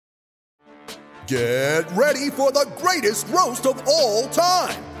Get ready for the greatest roast of all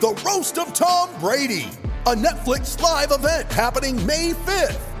time, the Roast of Tom Brady, a Netflix live event happening May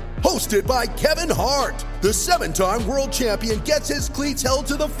 5th. Hosted by Kevin Hart, the 7-time world champion gets his cleats held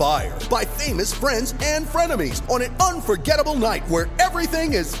to the fire by famous friends and frenemies on an unforgettable night where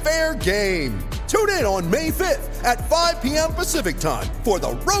everything is fair game. Tune in on May 5th at 5 p.m. Pacific time for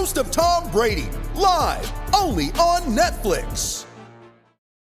the Roast of Tom Brady, live only on Netflix.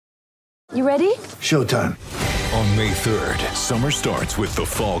 You ready? Showtime. On May 3rd, summer starts with The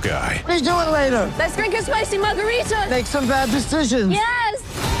Fall Guy. Let's do it later. Let's drink a spicy margarita. Make some bad decisions. Yes!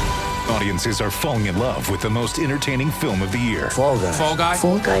 Audiences are falling in love with the most entertaining film of the year. Fall Guy. Fall Guy?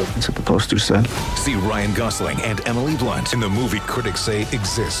 Fall Guy. That's what the poster said. See Ryan Gosling and Emily Blunt in the movie critics say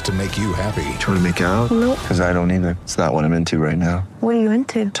exists to make you happy. Trying to make it out? Nope. Because I don't either. It's not what I'm into right now. What are you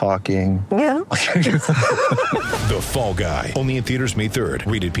into? Talking. Yeah. The Fall Guy. Only in theaters May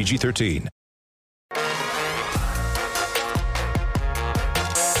 3rd. Rated PG-13.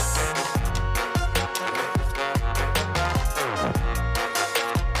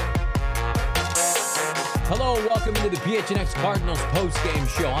 Hello, welcome into the PHNX Cardinals post-game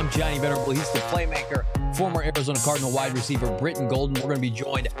show. I'm Johnny Venerable. He's the playmaker, former Arizona Cardinal wide receiver Britton Golden. We're going to be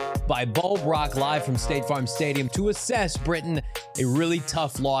joined by Bo Brock live from State Farm Stadium to assess, Britton, a really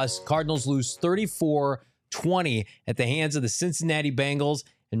tough loss. Cardinals lose 34-20 at the hands of the Cincinnati Bengals.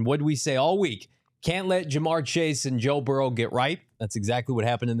 And what did we say all week? Can't let Jamar Chase and Joe Burrow get right. That's exactly what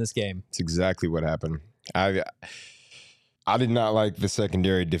happened in this game. It's exactly what happened. I did not like the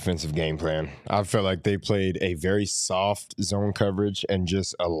secondary defensive game plan. I felt like they played a very soft zone coverage and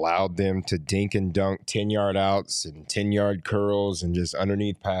just allowed them to dink and dunk 10-yard outs and 10-yard curls and just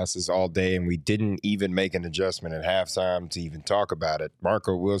underneath passes all day. And we didn't even make an adjustment at halftime to even talk about it.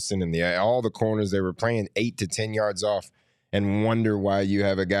 Marco Wilson and all the corners, they were playing 8 to 10 yards off, and wonder why you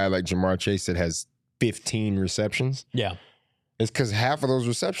have a guy like Jamar Chase that has 15 receptions. Yeah. It's because half of those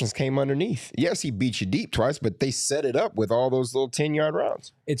receptions came underneath. Yes, he beat you deep twice, but they set it up with all those little 10-yard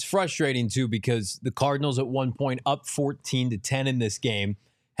routes. It's frustrating, too, because the Cardinals at one point up 14-10 in this game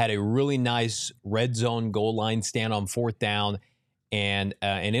had a really nice red zone goal line stand on fourth down, and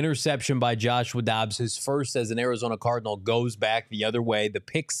an interception by Joshua Dobbs, his first as an Arizona Cardinal, goes back the other way. The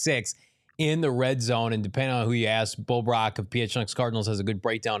pick six in the red zone, and depending on who you ask, Bo Brock of PHNX Cardinals has a good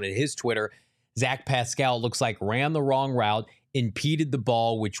breakdown at his Twitter. Zach Pascal looks like ran the wrong route, impeded the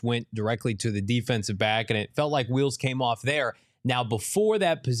ball, which went directly to the defensive back, and it felt like wheels came off there. Now, before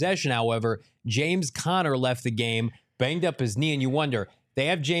that possession, however, James Conner left the game, banged up his knee, and you wonder, they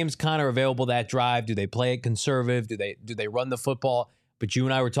have James Conner available that drive. Do they play it conservative? Do they run the football? But you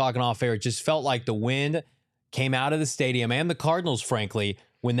and I were talking off air. It just felt like the wind came out of the stadium and the Cardinals, frankly,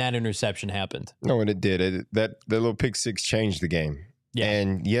 when that interception happened. No, and it did. The little pick six changed the game. Yeah.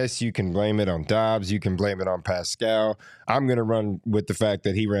 And yes, you can blame it on Dobbs. You can blame it on Pascal. I'm going to run with the fact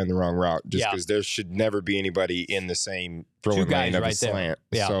that he ran the wrong route just because there should never be anybody in the same throwing lane of a slant.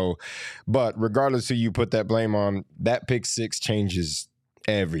 Yeah. So, but regardless who you put that blame on, that pick six changes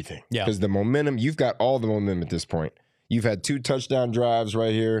everything. Yeah. Because the momentum, you've got all the momentum at this point. You've had 2 touchdown drives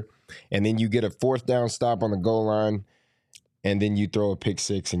right here, and then you get a fourth down stop on the goal line, and then you throw a pick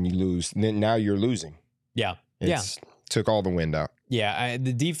six and you lose. And then now you're losing. Yeah. Took all the wind out. Yeah,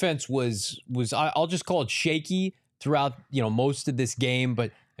 the defense was I'll just call it shaky throughout most of this game.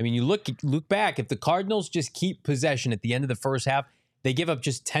 But I mean, you look back, if the Cardinals just keep possession at the end of the first half, they give up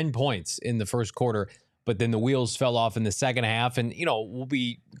just 10 points in the first quarter. But then the wheels fell off in the second half, and we'll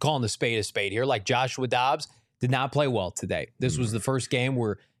be calling the spade a spade here. Like Joshua Dobbs did not play well today. This was the first game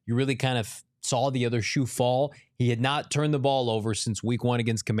where you really kind of saw the other shoe fall. He had not turned the ball over since week 1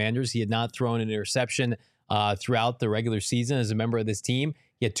 against Commanders. He had not thrown an interception throughout the regular season as a member of this team.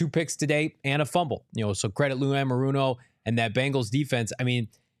 He had 2 picks today and a fumble. So credit Lou Anarumo and that Bengals defense. I mean,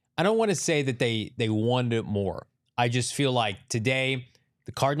 I don't want to say that they wanted it more. I just feel like today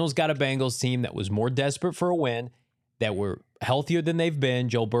the Cardinals got a Bengals team that was more desperate for a win, that were healthier than they've been.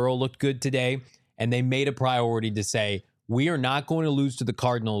 Joe Burrow looked good today, and they made a priority to say, we are not going to lose to the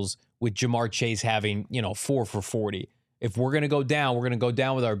Cardinals with Jamar Chase having 4 for 40. If we're going to go down, we're going to go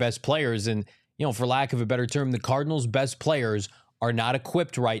down with our best players. And for lack of a better term, the Cardinals' best players are not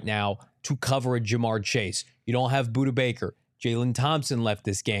equipped right now to cover a Jamar Chase. You don't have Budda Baker. Jalen Thompson left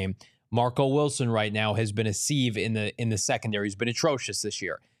this game. Marco Wilson right now has been a sieve in the secondary. He's been atrocious this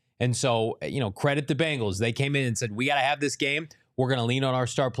year. And so, credit the Bengals. They came in and said, we got to have this game. We're going to lean on our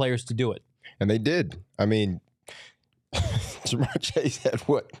star players to do it. And they did. I mean, Jamar Chase had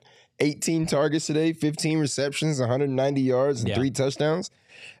 18 targets today, 15 receptions, 190 yards, and 3 touchdowns.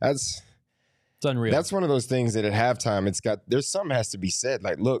 It's unreal. That's one of those things that at halftime, there's something has to be said.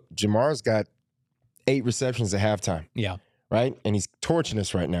 Like, look, Jamar's got 8 receptions at halftime. Yeah. Right? And he's torching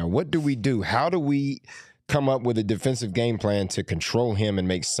us right now. What do we do? How do we come up with a defensive game plan to control him and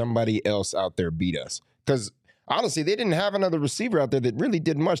make somebody else out there beat us? Because honestly, they didn't have another receiver out there that really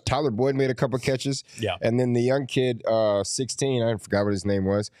did much. Tyler Boyd made a couple catches. Yeah. And then the young kid, 16, I forgot what his name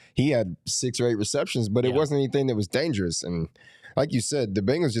was. He had 6 or 8 receptions, but it wasn't anything that was dangerous. And like you said, the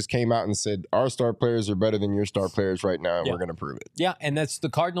Bengals just came out and said, our star players are better than your star players right now, and we're going to prove it. Yeah, and that's the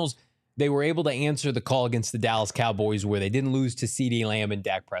Cardinals. They were able to answer the call against the Dallas Cowboys where they didn't lose to CeeDee Lamb and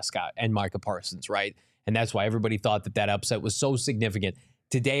Dak Prescott and Micah Parsons, right? And that's why everybody thought that upset was so significant.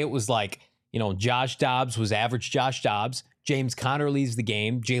 Today it was like, Josh Dobbs was average Josh Dobbs. James Conner leaves the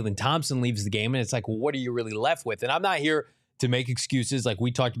game. Jalen Thompson leaves the game. And it's like, well, what are you really left with? And I'm not here to make excuses like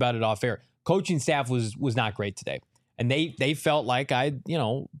we talked about it off air. Coaching staff was not great today. And they felt like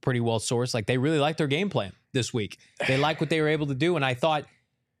pretty well sourced, like they really liked their game plan this week. They liked what they were able to do. And I thought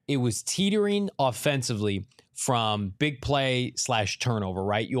it was teetering offensively from big play / turnover,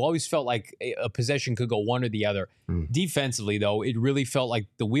 right? You always felt like a possession could go one or the other. Defensively, though, it really felt like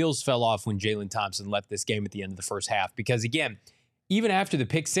the wheels fell off when Jalen Thompson left this game at the end of the first half. Because again, even after the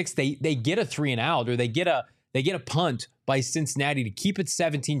pick six, they get a 3-and-out or they get a punt by Cincinnati to keep it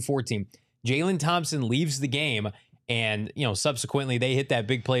 17-14. Jalen Thompson leaves the game, and subsequently they hit that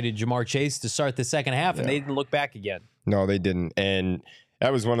big play to Jamar Chase to start the second half, and they didn't look back again. No, they didn't. And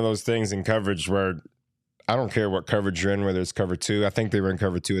that was one of those things in coverage where I don't care what coverage you're in, whether it's cover 2. I think they were in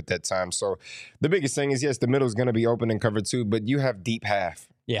cover 2 at that time. So the biggest thing is, yes, the middle is going to be open in cover 2, but you have deep half.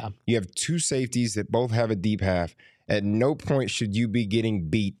 Yeah. You have 2 safeties that both have a deep half. At no point should you be getting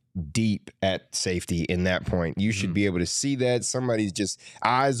beat deep at safety in that point. You should be able to see that. Somebody's just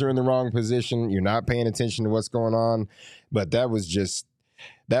eyes are in the wrong position. You're not paying attention to what's going on. But that was just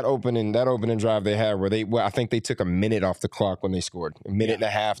that opening drive they had where I think they took a minute off the clock when they scored, a minute and a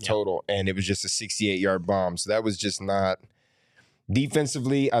half total, and it was just a 68-yard bomb. So that was just not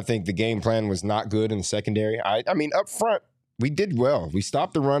defensively. I think the game plan was not good in the secondary. I mean, up front, we did well. We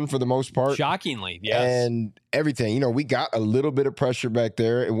stopped the run for the most part. Shockingly, yes. And everything. We got a little bit of pressure back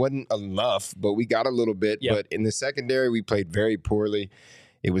there. It wasn't enough, but we got a little bit. Yep. But in the secondary, we played very poorly.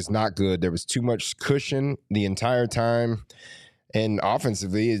 It was not good. There was too much cushion the entire time. And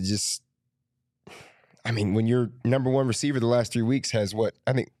offensively, it's just, when your number one receiver the last 3 weeks has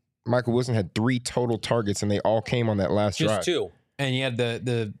I think Michael Wilson had 3 total targets, and they all came on that last drive. Just 2. And you had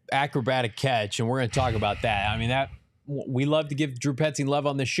the acrobatic catch, and we're going to talk about that. We love to give Drew Petzing love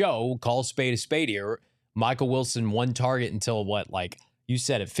on the show. Call a spade here. Michael Wilson, 1 target until like you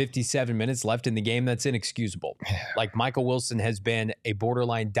said it, 57 minutes left in the game. That's inexcusable. Like Michael Wilson has been a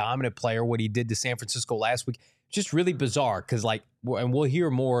borderline dominant player. What he did to San Francisco last week, just really bizarre. Because and we'll hear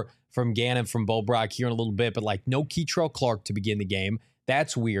more from Gannon from Bo Brock here in a little bit, but no Keitrell Clark to begin the game.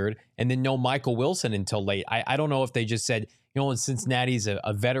 That's weird. And then no Michael Wilson until late. I don't know if they just said, when Cincinnati's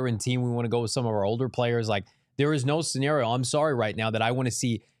a veteran team, we want to go with some of our older players. There is no scenario, I'm sorry, right now that I want to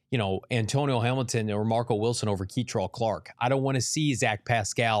see, Antonio Hamilton or Marco Wilson over Keitrell Clark. I don't want to see Zach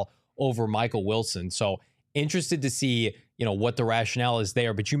Pascal over Michael Wilson. So interested to see, what the rationale is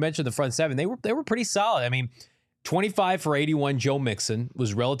there. But you mentioned the front seven. They were pretty solid. 25 for 81, Joe Mixon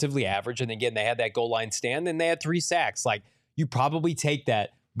was relatively average. And again, they had that goal line stand and they had 3 sacks. You probably take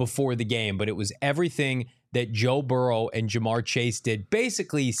that before the game, but it was everything that Joe Burrow and Jamar Chase did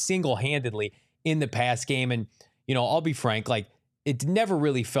basically single-handedly in the pass game. And, I'll be frank, it never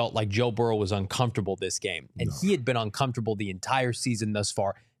really felt like Joe Burrow was uncomfortable this game. And he had been uncomfortable the entire season thus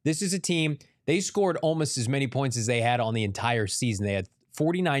far. This is a team, they scored almost as many points as they had on the entire season. They had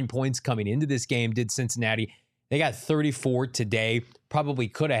 49 points coming into this game, did Cincinnati. They got 34 today. Probably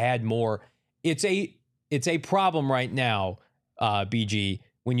could have had more. It's a problem right now, BG,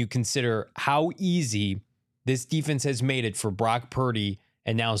 when you consider how easy this defense has made it for Brock Purdy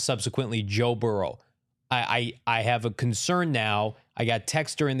and now subsequently Joe Burrow. I have a concern now. I got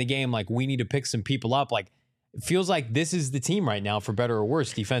text during the game we need to pick some people up. It feels like this is the team right now, for better or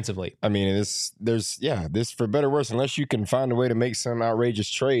worse, defensively. This for better or worse, unless you can find a way to make some outrageous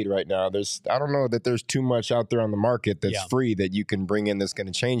trade right now. I don't know that there's too much out there on the market that's free that you can bring in that's going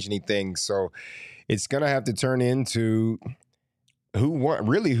to change anything. So it's going to have to turn into who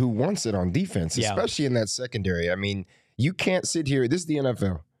wants it on defense, especially in that secondary. You can't sit here. This is the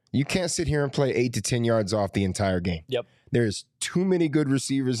NFL. You can't sit here and play 8 to 10 yards off the entire game. Yep. There's too many good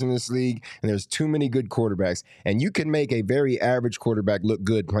receivers in this league, and there's too many good quarterbacks. And you can make a very average quarterback look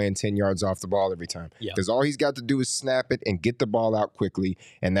good playing 10 yards off the ball every time. Because all he's got to do is snap it and get the ball out quickly,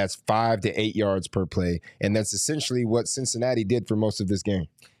 and that's 5 to 8 yards per play. And that's essentially what Cincinnati did for most of this game.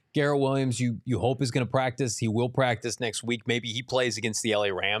 Garrett Williams, you hope is going to practice. He will practice next week. Maybe he plays against the LA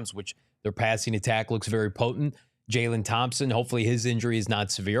Rams, which Their passing attack looks very potent. Jalen Thompson, hopefully his injury is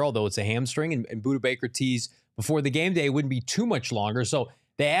not severe, although it's a hamstring. And Budda Baker teased before the game day, it wouldn't be too much longer. So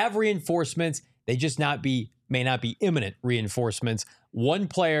they have reinforcements. They just may not be imminent reinforcements. One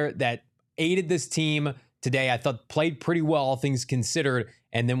player that aided this team today, I thought played pretty well, all things considered,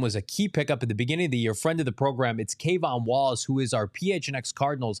 and then was a key pickup at the beginning of the year. Friend of the program, it's Kayvon Wallace, who is our PHNX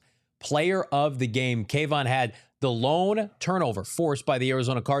Cardinals player of the game. Kayvon had the lone turnover forced by the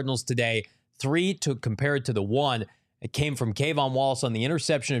Arizona Cardinals today, 3 to compared to the 1. It came from Kayvon Wallace on the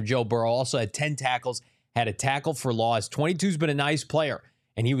interception of Joe Burrow. Also had 10 tackles, had a tackle for loss. 22's been a nice player,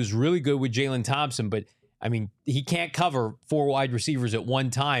 and he was really good with Jalen Thompson, but I mean, he can't cover 4 wide receivers at one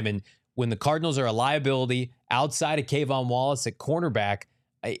time. And when the Cardinals are a liability outside of Kayvon Wallace at cornerback,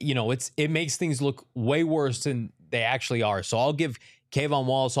 it makes things look way worse than they actually are. So I'll give Kayvon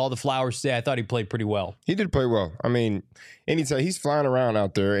Wallace all the flowers today. I thought he played pretty well. He did play well. I mean, anytime he's flying around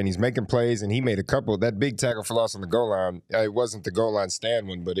out there and he's making plays, and he made a couple. That big tackle for loss on the goal line, it wasn't the goal line stand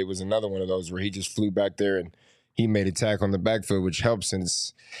one, but it was another one of those where he just flew back there and he made a tackle on the backfield, which helps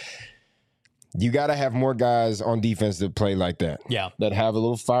since you got to have more guys on defense that play like that. Yeah. That have a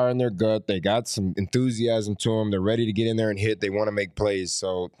little fire in their gut. They got some enthusiasm to them. They're ready to get in there and hit. They want to make plays.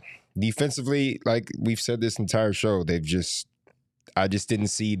 So defensively, like we've said this entire show, I just didn't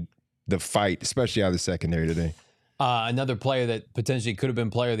see the fight, especially out of the secondary today. Another player that potentially could have been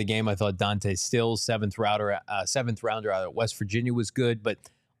player of the game, I thought Dante Stills, seventh rounder out of West Virginia, was good. But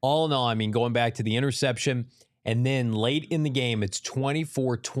all in all, I mean, going back to the interception, and then late in the game, it's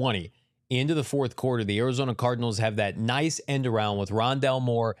 24-20. Into the fourth quarter, the Arizona Cardinals have that nice end around with Rondale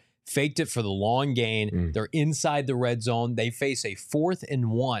Moore, faked it for the long gain. They're inside the red zone. They face a 4th and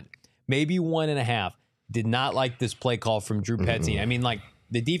 1, maybe 1.5. Did not like this play call from Drew Petzing. I mean, like,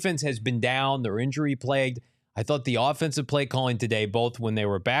 the defense has been down. They're injury plagued. I thought the offensive play calling today, both when they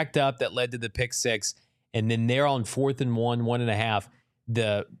were backed up, that led to the pick 6, and then they're on 4th and 1, 1.5.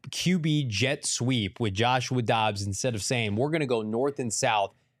 The QB jet sweep with Joshua Dobbs, instead of saying, we're going to go north and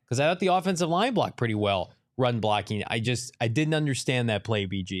south, because I thought the offensive line blocked pretty well, run blocking. I didn't understand that play,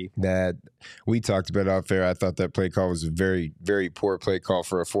 BG. That we talked about out there. I thought that play call was a very, very poor play call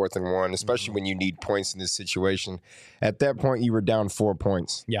for a 4th and 1, especially when you need points in this situation. At that point, you were down 4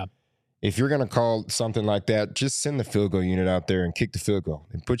 points. Yeah. If you're going to call something like that, just send the field goal unit out there and kick the field goal.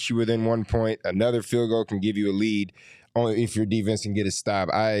 It puts you within 1 point. Another field goal can give you a lead, only if your defense can get a stop.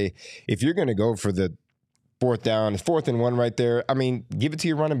 If you're going to go for the 4th down, 4th and 1 right there, I mean, give it to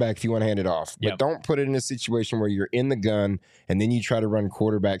your running back if you want to hand it off. But don't put it in a situation where you're in the gun and then you try to run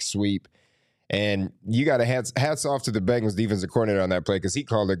quarterback sweep. And you got to hats off to the Bengals defensive coordinator on that play, because he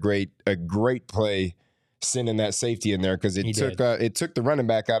called a great play sending that safety in there, because it took the running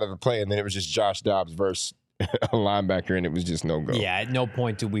back out of the play, and then it was just Josh Dobbs versus a linebacker, and it was just no go. Yeah, at no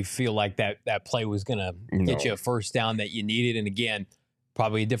point did we feel like that play was going to get you a first down that you needed. And again,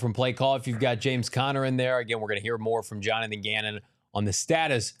 probably a different play call if you've got James Conner in there. Again, we're going to hear more from Jonathan Gannon on the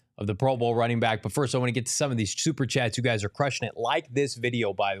status of the Pro Bowl running back. But first, I want to get to some of these super chats. You guys are crushing it. Like this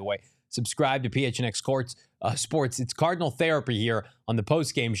video, by the way. Subscribe to PHNX Sports. It's Cardinal Therapy here on the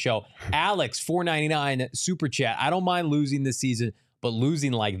postgame show. Alex, $4.99 super chat. I don't mind losing this season, but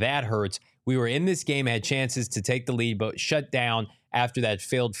losing like that hurts. We were in this game, had chances to take the lead, but shut down after that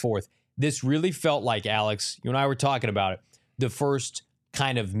failed 4th. This really felt like, Alex, you and I were talking about it, the first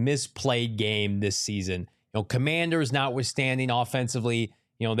kind of misplayed game this season. Commanders notwithstanding offensively,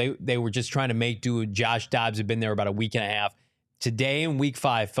 they were just trying to make do. Josh Dobbs had been there about a week and a half. Today in week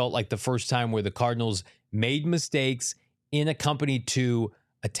 5 felt like the first time where the Cardinals made mistakes in accompanied to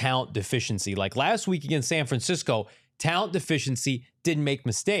a talent deficiency. Like last week against San Francisco, talent deficiency didn't make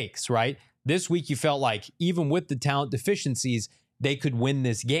mistakes, right? This week you felt like even with the talent deficiencies, they could win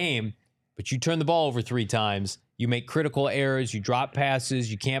this game, but you turn the ball over 3 times. You make critical errors, you drop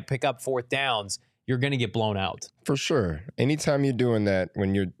passes, you can't pick up 4th downs, you're going to get blown out. For sure. Anytime you're doing that,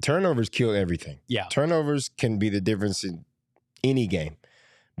 when your turnovers kill everything. Yeah. Turnovers can be the difference in any game.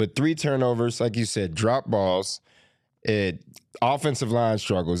 But 3 turnovers, like you said, drop balls, offensive line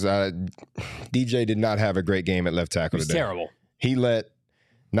struggles. DJ did not have a great game at left tackle today. Terrible. He let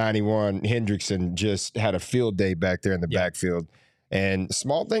 91 Hendrickson just had a field day back there in the backfield. And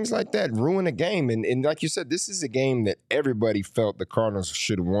small things like that ruin a game. And like you said, this is a game that everybody felt the Cardinals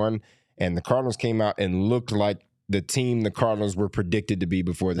should have won. And the Cardinals came out and looked like the team the Cardinals were predicted to be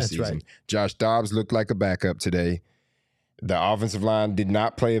before the season. Right. Josh Dobbs looked like a backup today. The offensive line did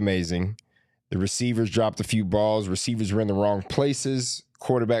not play amazing. The receivers dropped a few balls. Receivers were in the wrong places.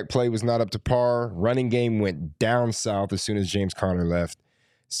 Quarterback play was not up to par. Running game went down south as soon as James Conner left.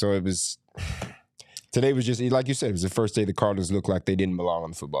 So it was Today was just, like you said, it was the first day the Cardinals looked like they didn't belong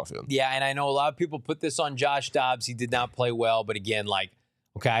on the football field. Yeah, and I know a lot of people put this on Josh Dobbs. He did not play well, but again,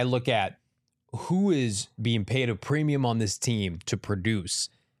 okay, I look at who is being paid a premium on this team to produce.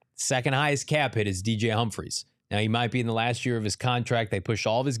 Second highest cap hit is DJ Humphries. Now, he might be in the last year of his contract. They pushed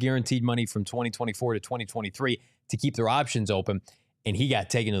all of his guaranteed money from 2024 to 2023 to keep their options open, and he got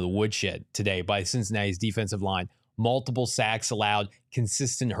taken to the woodshed today by Cincinnati's defensive line. Multiple sacks allowed,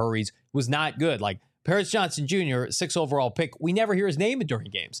 consistent hurries, was not good. Paris Johnson Jr., 6th overall pick, we never hear his name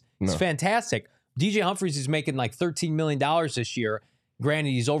during games. It's fantastic. DJ Humphries is making $13 million this year. Granted,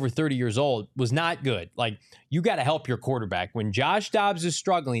 he's over 30 years old. Was not good. You got to help your quarterback. When Josh Dobbs is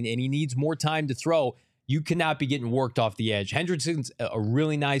struggling and he needs more time to throw, you cannot be getting worked off the edge. Hendrickson's a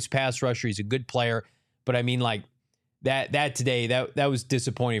really nice pass rusher. He's a good player. But I mean, that today, that was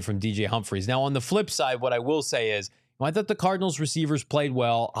disappointing from DJ Humphries. Now, on the flip side, what I will say is, I thought the Cardinals receivers played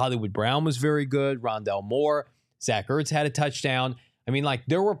well. Hollywood Brown was very good. Rondell Moore. Zach Ertz had a touchdown. I mean,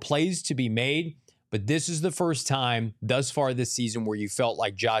 there were plays to be made, but this is the first time thus far this season where you felt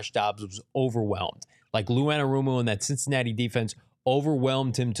like Josh Dobbs was overwhelmed. Lou Anarumo and that Cincinnati defense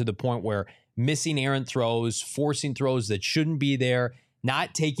overwhelmed him to the point where missing errant throws, forcing throws that shouldn't be there,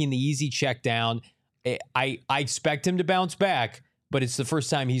 not taking the easy check down. I expect him to bounce back, but it's the first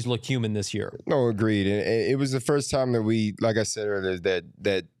time he's looked human this year. No, agreed. And it was the first time that we, like I said earlier,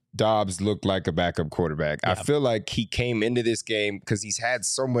 that Dobbs looked like a backup quarterback. Yeah. I feel like he came into this game because he's had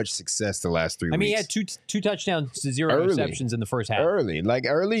so much success the last 3 weeks. I mean, he had two touchdowns to 0 interceptions in the first half.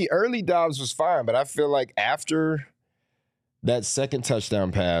 Early Dobbs was fine, but I feel like after that second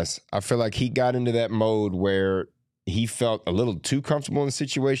touchdown pass, I feel like he got into that mode where he felt a little too comfortable in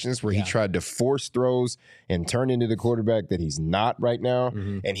situations where he tried to force throws and turn into the quarterback that he's not right now.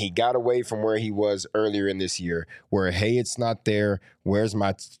 Mm-hmm. And he got away from where he was earlier in this year where, hey, it's not there. Where's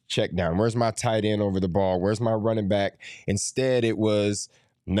my check down? Where's my tight end over the ball? Where's my running back? Instead, it was,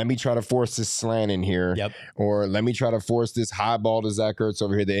 let me try to force this slant in here. Yep. Or let me try to force this high ball to Zach Ertz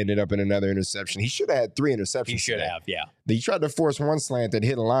over here that ended up in another interception. He should have had 3 interceptions. He should have, yeah. He tried to force one slant that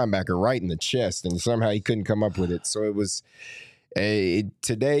hit a linebacker right in the chest, and somehow he couldn't come up with it. So it was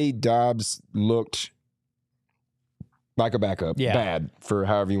today Dobbs looked like a backup. Yeah. Bad, for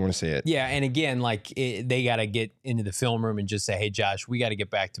however you want to say it. Yeah, and again, they got to get into the film room and just say, hey, Josh, we got to get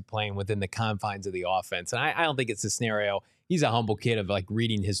back to playing within the confines of the offense. And I don't think it's a scenario. He's a humble kid of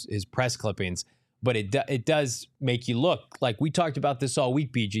reading his press clippings, but it does make you look like we talked about this all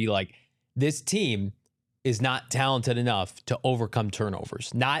week, BG. This team is not talented enough to overcome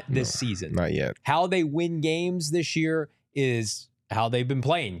turnovers. Not this season. Not yet. How they win games this year is how they've been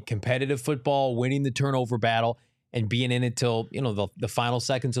playing competitive football, winning the turnover battle, and being in it till the final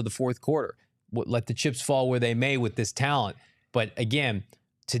seconds of the fourth quarter. Let the chips fall where they may with this talent. But again,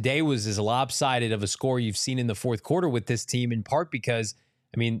 today was as lopsided of a score you've seen in the fourth quarter with this team, in part because,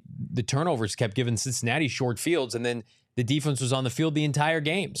 the turnovers kept giving Cincinnati short fields, and then the defense was on the field the entire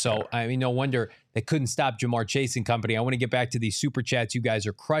game. So, no wonder they couldn't stop Jamar Chase and company. I want to get back to these super chats. You guys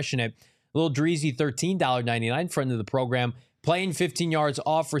are crushing it. Little Dreezy, $13.99, friend of the program. Playing 15 yards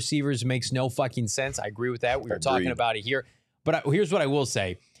off receivers makes no fucking sense. I agree with that. We were talking about it here. But here's what I will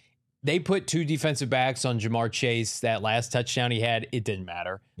say. They put 2 defensive backs on Jamar Chase. That last touchdown he had, it didn't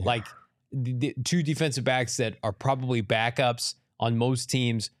matter. Yeah. The 2 defensive backs that are probably backups on most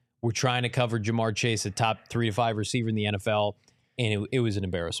teams were trying to cover Jamar Chase, a top 3 to 5 receiver in the NFL, and it was an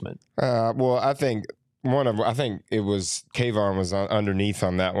embarrassment. Well, I think it was Kayvon was underneath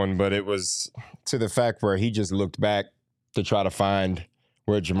on that one, but it was to the fact where he just looked back to try to find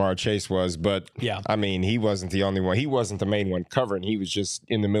where Jamar Chase was. But, yeah, he wasn't the only one. He wasn't the main one covering. He was just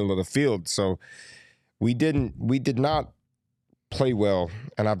in the middle of the field. So we did not play well.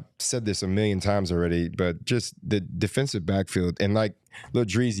 And I've said this a million times already, but just the defensive backfield. And like Lil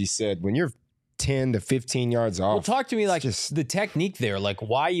Dreezy said, when you're 10 to 15 yards off. Well, talk to me the technique there.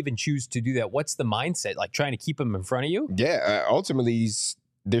 Why even choose to do that? What's the mindset? Trying to keep him in front of you? Yeah, ultimately,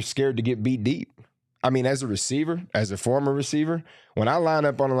 they're scared to get beat deep. As a receiver, as a former receiver, when I line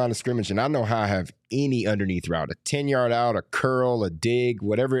up on a line of scrimmage and I know how I have any underneath route, a 10-yard out, a curl, a dig,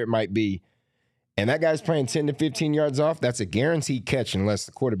 whatever it might be, and that guy's playing 10 to 15 yards off, that's a guaranteed catch unless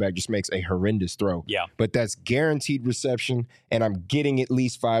the quarterback just makes a horrendous throw. Yeah. But that's guaranteed reception, and I'm getting at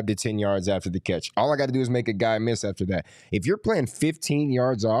least 5 to 10 yards after the catch. All I got to do is make a guy miss after that. If you're playing 15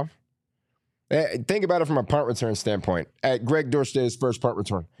 yards off, think about it from a punt return standpoint. At Greg Dorsted's first punt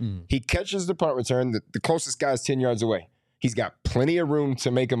return, he catches the punt return. The closest guy is 10 yards away. He's got plenty of room to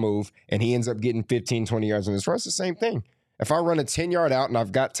make a move, and he ends up getting 15, 20 yards on this run. It's the same thing. If I run a 10-yard out and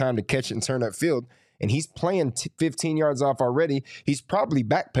I've got time to catch it and turn upfield, and he's playing 15 yards off already, he's probably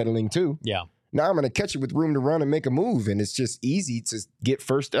backpedaling too. Yeah. Now I'm going to catch it with room to run and make a move, and it's just easy to get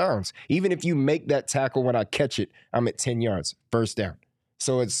first downs. Even if you make that tackle when I catch it, I'm at 10 yards, first down.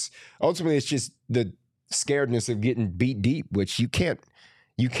 So it's just the scaredness of getting beat deep, which you can't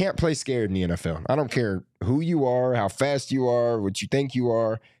play scared in the NFL. I don't care who you are, how fast you are, what you think you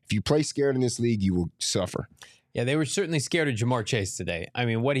are. If you play scared in this league, you will suffer. Yeah, they were certainly scared of Jamar Chase today. I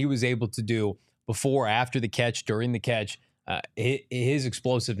mean, what he was able to do before, after the catch, during the catch, his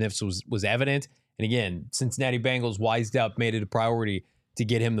explosiveness was evident. And again, Cincinnati Bengals wised up, made it a priority to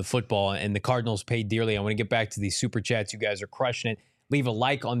get him the football, and the Cardinals paid dearly. I want to get back to these super chats. You guys are crushing it. Leave a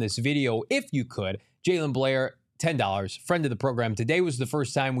like on this video if you could. Jalen Blair, $10, friend of the program. Today was the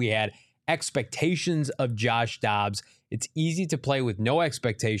first time we had expectations of Josh Dobbs. It's easy to play with no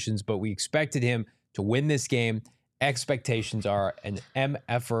expectations, but we expected him to win this game. Expectations are an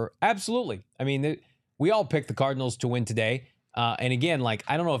MFer. Absolutely. I mean, we all picked the Cardinals to win today. And again,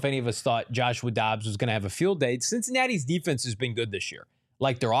 I don't know if any of us thought Joshua Dobbs was going to have a field day. Cincinnati's defense has been good this year.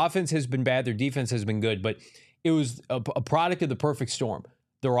 Their offense has been bad. Their defense has been good. But it was a product of the perfect storm.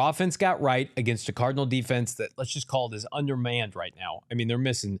 Their offense got right against a Cardinal defense that, let's just call it, is undermanned right now. I mean, they're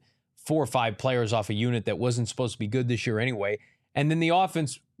missing 4 or 5 players off a unit that wasn't supposed to be good this year anyway. And then the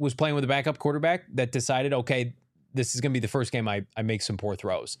offense was playing with a backup quarterback that decided, okay, this is going to be the first game I make some poor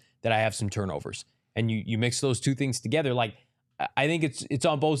throws, that I have some turnovers. And you mix those two things together. I think it's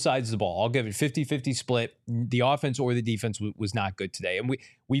on both sides of the ball. I'll give it 50-50 split. The offense or the defense was not good today. And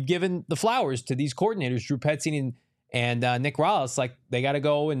we've given the flowers to these coordinators, Drew Petzing and Nick Rallis. They got to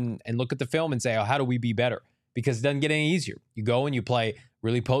go and look at the film and say, oh, how do we be better? Because it doesn't get any easier. You go and you play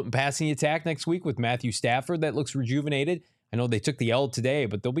really potent passing attack next week with Matthew Stafford that looks rejuvenated. I know they took the L today,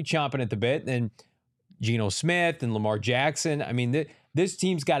 but they'll be chomping at the bit. And Geno Smith and Lamar Jackson. I mean, this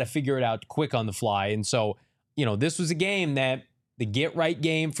team's got to figure it out quick on the fly. And so, this was a game that the get-right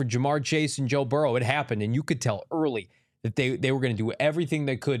game for Jamar Chase and Joe Burrow. It happened, and you could tell early that they were going to do everything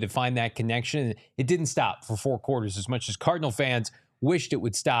they could to find that connection. It didn't stop for 4 quarters, as much as Cardinal fans wished it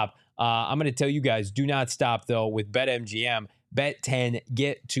would stop. I'm going to tell you guys, do not stop, though, with BetMGM. Bet 10,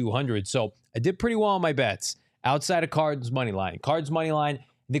 get 200. So I did pretty well on my bets outside of Cards money line. Cards money line,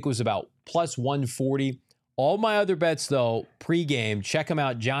 I think, was about plus 140. All my other bets, though, pregame, check them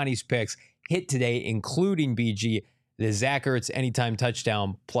out. Johnny's picks hit today, including BG, the Zach Ertz anytime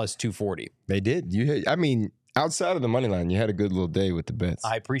touchdown plus 240. They did. Outside of the money line, you had a good little day with the bets.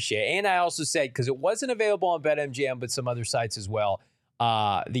 I appreciate it. And I also said, because it wasn't available on BetMGM, but some other sites as well,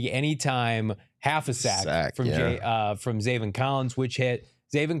 the anytime half a sack from Zaven Collins, which hit.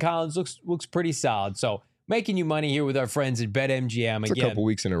 Zaven Collins looks pretty solid. So making you money here with our friends at BetMGM. It's again, a couple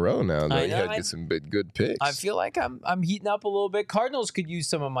weeks in a row now. Though. You had to get some good picks. I feel like I'm heating up a little bit. Cardinals could use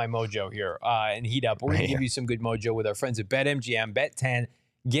some of my mojo here and heat up. We're going to give you some good mojo with our friends at BetMGM. Bet 10,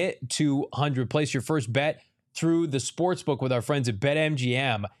 get 200. Place your first bet through the sportsbook with our friends at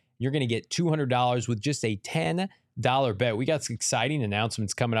BetMGM. You're going to get $200 with just a $10 bet. We got some exciting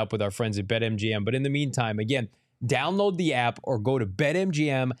announcements coming up with our friends at BetMGM. But in the meantime, again, download the app or go to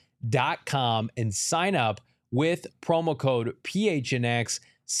BetMGM.com and sign up with promo code PHNX.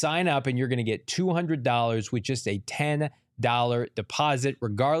 Sign up and you're going to get $200 with just a $10 deposit,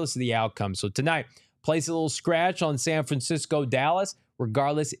 regardless of the outcome. So tonight, place a little scratch on San Francisco, Dallas.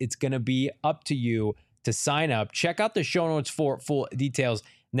 Regardless, it's going to be up to you to sign up. Check out the show notes for full details.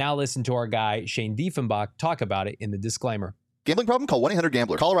 Now listen to our guy, Shane Diefenbach, talk about it in the disclaimer. Gambling problem? Call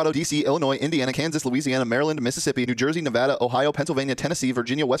 1-800-GAMBLER. Colorado, D.C., Illinois, Indiana, Kansas, Louisiana, Maryland, Mississippi, New Jersey, Nevada, Ohio, Pennsylvania, Tennessee,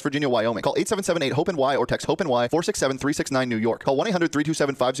 Virginia, West Virginia, Wyoming. Call 877-8-HOPE-NY or text HOPE-NY 467-369 New York. Call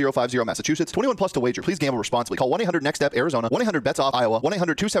 1-800-327-5050 Massachusetts. 21 plus to wager. Please gamble responsibly. Call 1-800-NEXT-STEP Arizona. 1-800-BETS-OFF Iowa.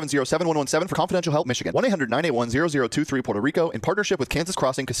 1-800-270-7117 for confidential help Michigan. 1-800-981-0023 Puerto Rico in partnership with Kansas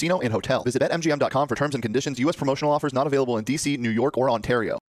Crossing Casino and Hotel. Visit BetMGM.com for terms and conditions. U.S. promotional offers not available in D.C., New York, or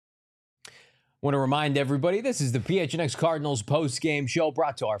Ontario. Want to remind everybody, this is the PHNX Cardinals post-game show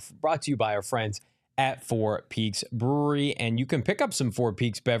brought to you by our friends at Four Peaks Brewery. And you can pick up some Four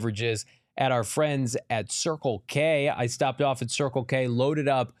Peaks beverages at our friends at Circle K. I stopped off at Circle K, loaded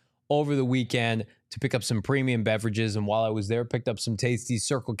up over the weekend to pick up some premium beverages. And while I was there, picked up some tasty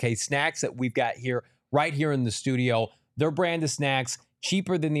Circle K snacks that we've got here, right here in the studio. Their brand of snacks,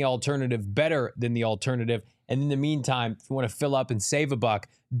 cheaper than the alternative, better than the alternative. And in the meantime, if you want to fill up and save a buck,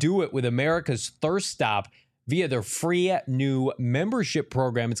 do it with America's Thirst Stop via their free new membership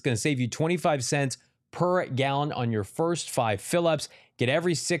program. It's going to save you 25 cents per gallon on your first 5 fill-ups. Get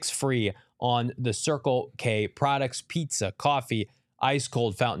every 6 free on the Circle K products, pizza, coffee,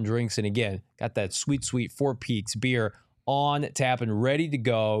 ice-cold fountain drinks. And again, got that sweet, sweet Four Peaks beer on tap and ready to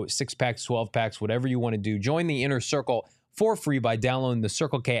go. 6-packs, 12-packs, whatever you want to do. Join the inner circle for free by downloading the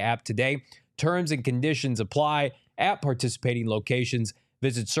Circle K app today. Terms and conditions apply at participating locations.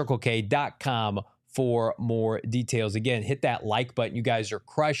 Visit CircleK.com for more details. Again, hit that like button. You guys are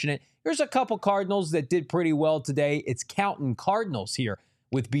crushing it. Here's a couple Cardinals that did pretty well today. It's Counting Cardinals here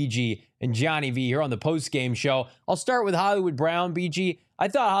with BG and Johnny V here on the post-game show. I'll start with Hollywood Brown. BG, I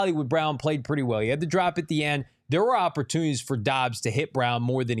thought Hollywood Brown played pretty well. He had the drop at the end. There were opportunities for Dobbs to hit Brown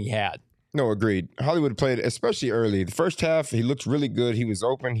more than he had. No, agreed. Hollywood played, especially early. The first half, he looked really good. He was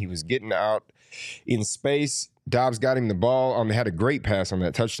open. He was getting out in space. Dobbs got him the ball. They had a great pass on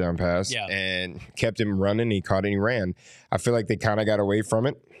that touchdown pass and kept him running. He caught it and he ran. I feel like they kind of got away from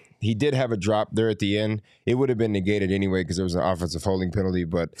it. He did have a drop there at the end. It would have been negated anyway because there was an offensive holding penalty,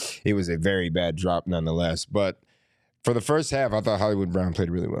 but it was a very bad drop nonetheless. But for the first half, I thought Hollywood Brown played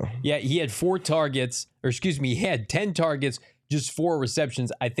really well. Yeah, he had he had 10 targets, just 4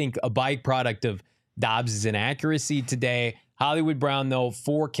 receptions. I think a byproduct of Dobbs' inaccuracy today. Hollywood Brown, though,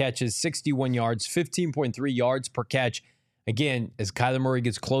 4 catches, 61 yards, 15.3 yards per catch. Again, as Kyler Murray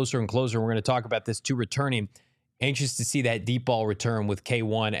gets closer and closer, we're going to talk about this to returning. Anxious to see that deep ball return with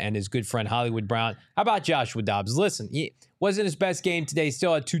K1 and his good friend Hollywood Brown. How about Joshua Dobbs? Listen, he wasn't his best game today.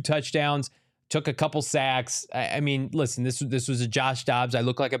 Still had 2 touchdowns, took a couple sacks. I mean, listen, this was a Josh Dobbs. I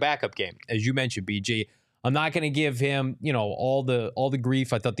look like a backup game, as you mentioned, BG. I'm not going to give him, all the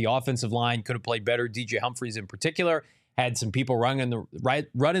grief. I thought the offensive line could have played better. DJ Humphries in particular had some people running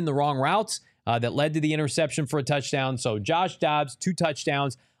the wrong routes that led to the interception for a touchdown. So Josh Dobbs, 2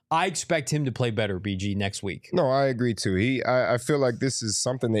 touchdowns. I expect him to play better, BG, next week. No, I agree too. I feel like this is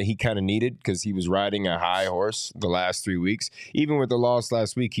something that he kind of needed because he was riding a high horse the last 3 weeks. Even with the loss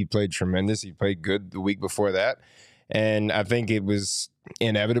last week, he played tremendous. He played good the week before that. And I think it was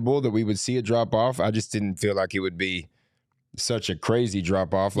inevitable that we would see a drop off. I just didn't feel like it would be such a crazy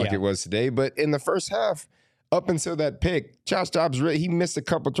drop off like it was today. But in the first half, up until that pick, Josh Dobbs, he missed a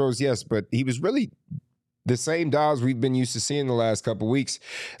couple throws, yes, but he was really the same Dobbs we've been used to seeing the last couple of weeks.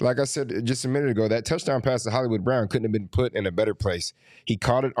 Like I said just a minute ago, that touchdown pass to Hollywood Brown couldn't have been put in a better place. He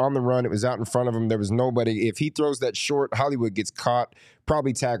caught it on the run. It was out in front of him. There was nobody. If he throws that short, Hollywood gets caught,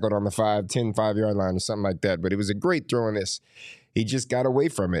 probably tackled on the 5-yard line or something like that. But it was a great throw in this. He just got away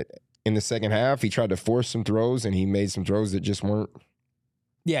from it. In the second half, he tried to force some throws, and he made some throws that just weren't.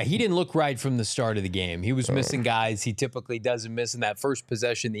 Yeah, he didn't look right from the start of the game. He was missing guys he typically doesn't miss. In that first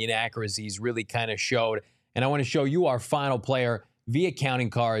possession, the inaccuracies really kind of showed. And I want to show you our final player via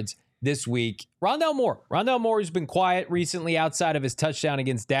counting cards this week. Rondale Moore. Rondale Moore has been quiet recently outside of his touchdown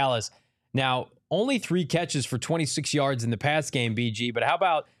against Dallas. Now, only 3 catches for 26 yards in the pass game, BG. But how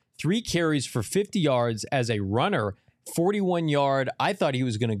about 3 carries for 50 yards as a runner, 41 yard. I thought he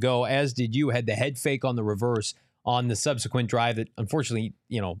was going to go, as did you. Had the head fake on the reverse on the subsequent drive that unfortunately,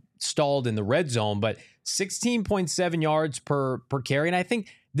 stalled in the red zone. But 16.7 yards per carry. And I think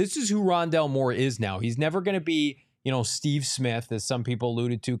this is who Rondale Moore is now. He's never going to be, Steve Smith, as some people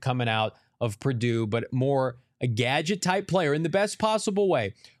alluded to, coming out of Purdue, but more a gadget-type player in the best possible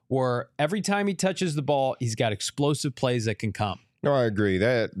way, where every time he touches the ball, he's got explosive plays that can come. No, I agree.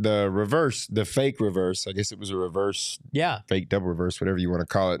 That the fake reverse, I guess it was a reverse, fake double reverse, whatever you want to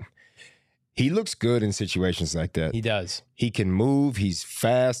call it. He looks good in situations like that. He does. He can move. He's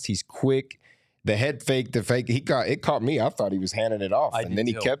fast. He's quick. The head fake, it caught me. I thought he was handing it off. And then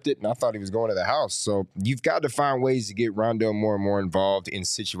he kept it, and I thought he was going to the house. So you've got to find ways to get Rondale more and more involved in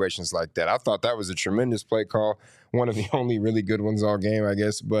situations like that. I thought that was a tremendous play call. One of the only really good ones all game, I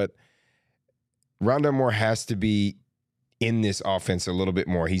guess. But Rondale Moore has to be in this offense a little bit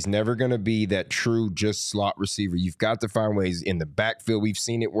more. He's never going to be that true just slot receiver. You've got to find ways in the backfield. We've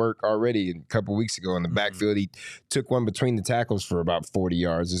seen it work already a couple weeks ago in the backfield. He took one between the tackles for about 40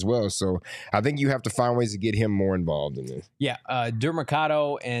 yards as well. So I think you have to find ways to get him more involved in this. Yeah,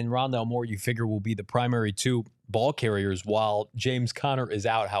 Dermacado and Rondale Moore, you figure, will be the primary 2 ball carriers while James Conner is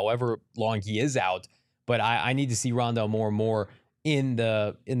out, however long he is out. But I need to see Rondale Moore more in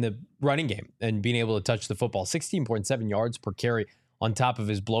the running game and being able to touch the football. 16.7 yards per carry on top of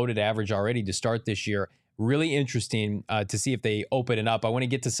his bloated average already to start this year. Really interesting to see if they open it up. I want to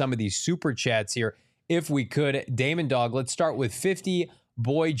get to some of these super chats here if we could. Damon Dog, let's start with 50.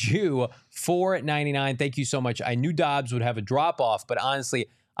 Boy Jew, $4.99. Thank you so much. I knew Dobbs would have a drop-off, but honestly,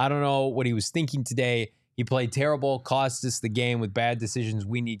 I don't know what he was thinking today. He played terrible, cost us the game with bad decisions.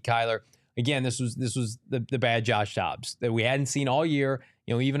 We need Kyler. Again, this was the bad Josh Dobbs that we hadn't seen all year.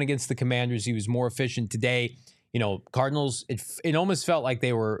 Even against the Commanders, he was more efficient today. Cardinals, it almost felt like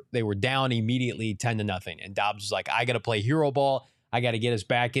they were down immediately 10-0. And Dobbs was like, I got to play hero ball. I got to get us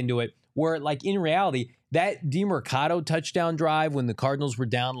back into it. Where, like, in reality, that DeMercado touchdown drive when the Cardinals were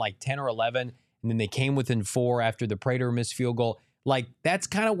down like 10 or 11, and then they came within 4 after the Prater missed field goal, Like, that's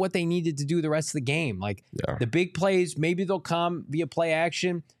kind of what they needed to do the rest of the game. Like, the big plays, maybe they'll come via play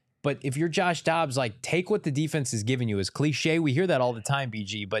action. But if you're Josh Dobbs, like, take what the defense is giving you. As cliche, we hear that all the time,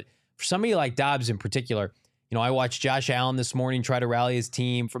 BG. But for somebody like Dobbs in particular, I watched Josh Allen this morning try to rally his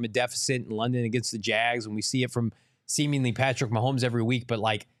team from a deficit in London against the Jags, and we see it from seemingly Patrick Mahomes every week. But,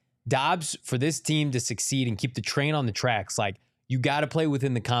 like, Dobbs, for this team to succeed and keep the train on the tracks, like, you got to play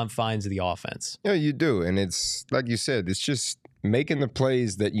within the confines of the offense. Yeah, you do. And it's, like you said, it's just making the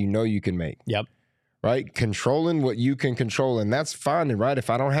plays that you can make. Yep. Right? Controlling what you can control. And that's fine, right?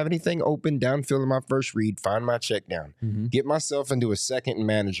 If I don't have anything open downfield in my first read, find my check down. Get myself into a second and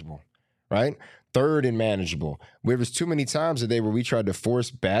manageable, right? Third and manageable. There was too many times today where we tried to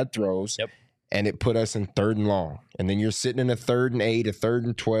force bad throws and it put us in 3rd and long. And then you're sitting in a 3rd and 8, a 3rd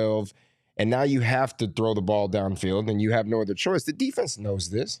and 12, and now you have to throw the ball downfield and you have no other choice. The defense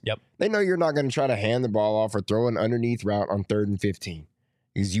knows this. They know you're not going to try to hand the ball off or throw an underneath route on 3rd and 15.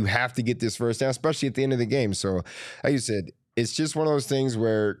 Because you have to get this first down, especially at the end of the game. So, like you said, it's just one of those things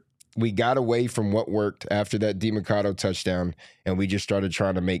where we got away from what worked after that DeMarcado touchdown, and we just started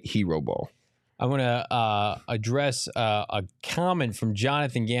trying to make hero ball. I want to address a comment from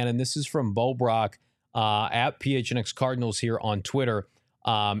Jonathan Gannon. This is from Bo Brock at PHNX Cardinals here on Twitter.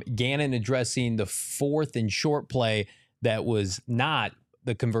 Gannon addressing the 4th and short play that was not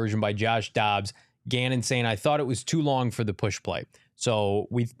the conversion by Josh Dobbs. Gannon saying, I thought it was too long for the push play. So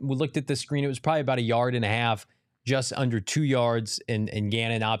we looked at the screen. It was probably about 1.5 yards, just under 2 yards, and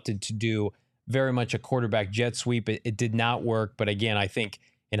Gannon opted to do very much a quarterback jet sweep. It did not work, but again, I think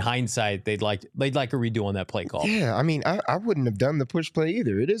in hindsight, they'd like a redo on that play call. Yeah, I mean, I wouldn't have done the push play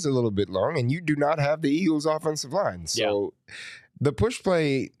either. It is a little bit long, and you do not have the Eagles' offensive line. So the push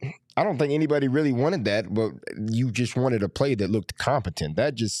play, I don't think anybody really wanted that, but you just wanted a play that looked competent.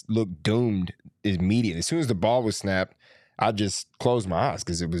 That just looked doomed immediately. As soon as the ball was snapped, I just closed my eyes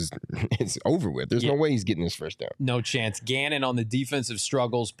because it's over with. There's no way he's getting this first down. No chance. Gannon on the defensive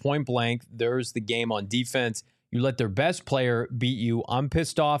struggles, point blank. There's the game on defense. You let their best player beat you. I'm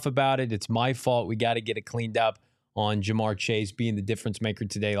pissed off about it. It's my fault. We got to get it cleaned up on Jamar Chase being the difference maker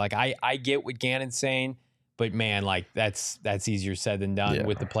today. Like, I get what Gannon's saying, but man, like, that's easier said than done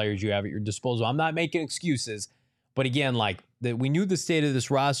with the players you have at your disposal. I'm not making excuses, but again, like, we knew the state of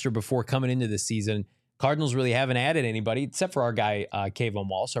this roster before coming into the season. Cardinals really haven't added anybody except for our guy, Kayvon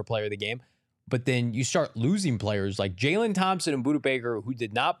Wallace, our player of the game. But then you start losing players like Jalen Thompson and Budda Baker, who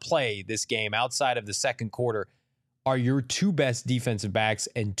did not play this game outside of the second quarter, are your 2 best defensive backs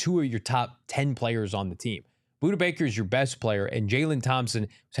and 2 of your top 10 players on the team. Budda Baker is your best player, and Jalen Thompson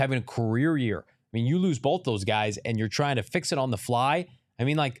is having a career year. I mean, you lose both those guys, and you're trying to fix it on the fly. I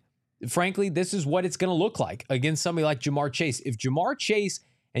mean, like, frankly, this is what it's going to look like against somebody like Jamar Chase. If Jamar Chase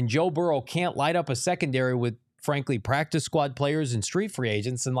and Joe Burrow can't light up a secondary with, frankly, practice squad players and street free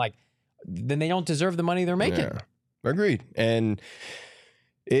agents, and then they don't deserve the money they're making. Yeah, agreed. And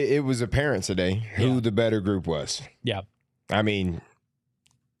it was apparent today who the better group was. Yeah. I mean,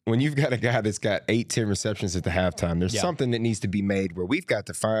 when you've got a guy that's got 8-10 receptions at the halftime, there's something that needs to be made where we've got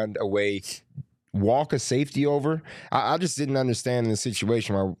to find a way, walk a safety over. I just didn't understand in the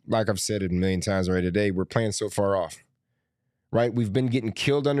situation where, like I've said it a million times already today, we're playing so far off. Right? We've been getting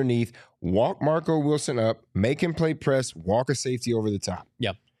killed underneath. Walk Marco Wilson up, make him play press, walk a safety over the top.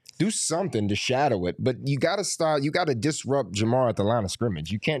 Yep. Do something to shadow it, but you got to disrupt Jamar at the line of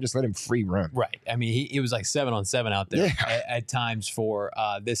scrimmage. You can't just let him free run. Right. I mean, he was like 7-on-7 out there at times for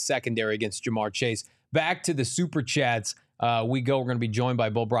this secondary against Jamar Chase. Back to the Super Chats. We're going to be joined by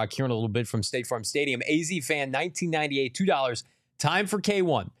Bo Brock here in a little bit from State Farm Stadium. AZ fan, 1998, $2. Time for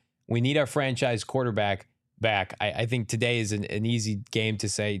K1. We need our franchise quarterback back. I think today is an easy game to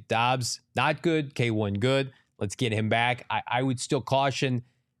say Dobbs, not good, K1 good. Let's get him back. I would still caution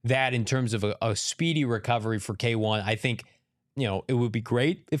that in terms of a speedy recovery for K1. I think, it would be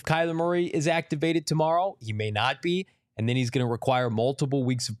great if Kyler Murray is activated tomorrow. He may not be, and then he's going to require multiple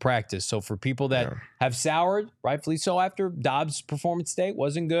weeks of practice. So for people that have soured, rightfully so, after Dobbs' performance today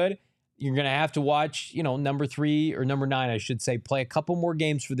wasn't good, you're going to have to watch, number 3 or number 9, I should say, play a couple more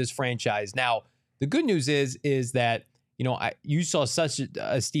games for this franchise. Now, the good news is that, you saw such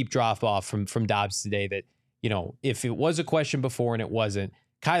a steep drop off from Dobbs today that, if it was a question before and it wasn't,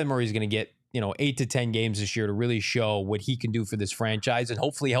 Kyler Murray's going to get, 8 to 10 games this year to really show what he can do for this franchise and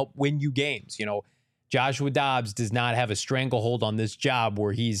hopefully help win you games. Joshua Dobbs does not have a stranglehold on this job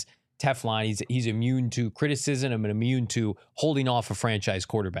where he's Teflon. He's immune to criticism and immune to holding off a franchise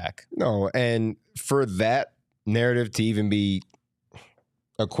quarterback. No, and for that narrative to even be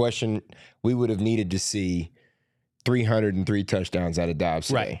a question, we would have needed to see 303 touchdowns out of Dobbs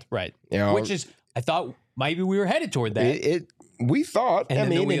today. Right. Which is, I thought maybe we were headed toward that. we thought, And I then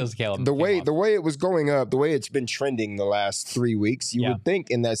the mean, wheels came the off. way it was going up, the way it's been trending the last 3 weeks, you Yeah. would think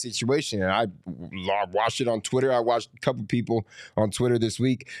in that situation. And I watched it on Twitter. I watched a couple people on Twitter this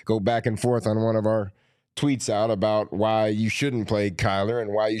week go back and forth on one of our tweets out about why you shouldn't play Kyler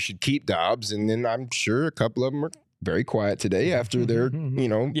and why you should keep Dobbs. And then I'm sure a couple of them are very quiet today after their,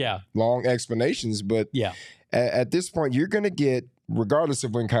 long explanations. But at this point, you're going to get, regardless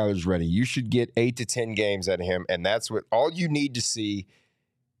of when Kyler's ready, you should get 8 to 10 games out of him. And that's what all you need to see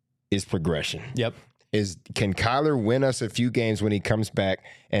is progression. Yep. Can Kyler win us a few games when he comes back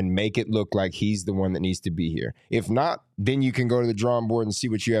and make it look like he's the one that needs to be here? If not, then you can go to the drawing board and see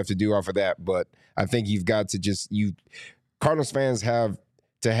what you have to do off of that. But I think you've got to Cardinals fans have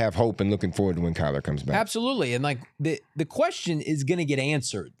to have hope and looking forward to when Kyler comes back. Absolutely. And like the question is going to get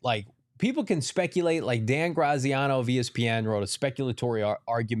answered. Like, people can speculate, like Dan Graziano of ESPN wrote a speculatory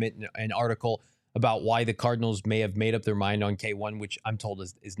argument and article about why the Cardinals may have made up their mind on K1, which I'm told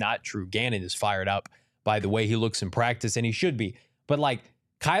is not true. Gannon is fired up by the way he looks in practice, and he should be. But like,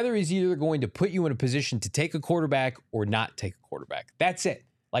 Kyler is either going to put you in a position to take a quarterback or not take a quarterback. That's it.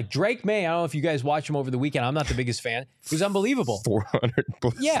 Like Drake May, I don't know if you guys watch him over the weekend. I'm not the biggest fan. It was unbelievable. 400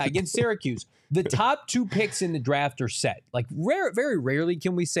 plus. Yeah, against Syracuse. The top 2 picks in the draft are set. Like, very rarely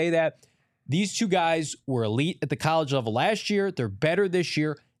can we say that. These 2 guys were elite at the college level last year. They're better this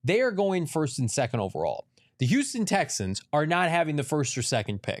year. They are going first and second overall. The Houston Texans are not having the first or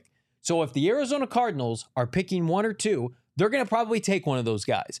second pick. So if the Arizona Cardinals are picking 1 or 2, they're going to probably take one of those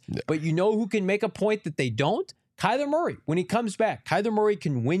guys. Yeah. But you know who can make a point that they don't? Kyler Murray. When he comes back, Kyler Murray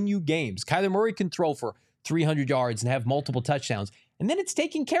can win you games. Kyler Murray can throw for 300 yards and have multiple touchdowns. And then it's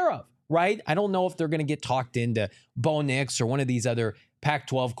taken care of, right? I don't know if they're going to get talked into Bo Nix or one of these other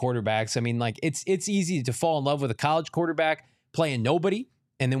Pac-12 quarterbacks. I mean, like, it's easy to fall in love with a college quarterback playing nobody.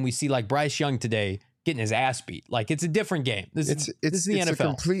 And then we see like Bryce Young today getting his ass beat. Like, it's a different game. This is the NFL. It's a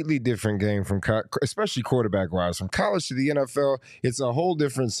completely different game especially quarterback-wise. From college to the NFL, it's a whole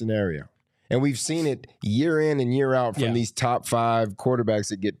different scenario. And we've seen it year in and year out from these top 5 quarterbacks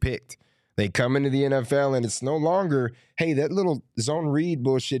that get picked. They come into the NFL and it's no longer, hey, that little zone read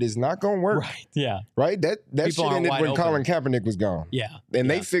bullshit is not going to work. Right, yeah. Right? That shit ended when Colin Kaepernick was gone. Yeah. And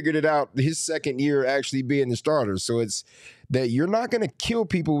they figured it out his second year actually being the starter. So it's that you're not going to kill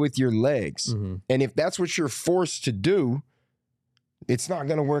people with your legs. Mm-hmm. And if that's what you're forced to do, it's not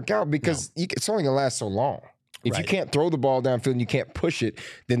going to work out because it's only going to last so long. If you can't throw the ball downfield and you can't push it,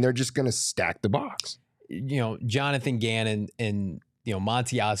 then they're just going to stack the box. You know, Jonathan Gannon and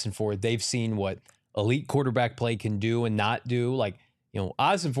Monty Ossenford, they've seen what elite quarterback play can do and not do. Like,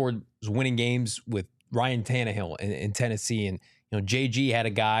 Ossenford was winning games with Ryan Tannehill in Tennessee. And, JG had a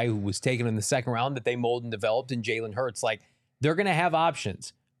guy who was taken in the second round that they molded and developed in Jalen Hurts. Like, they're going to have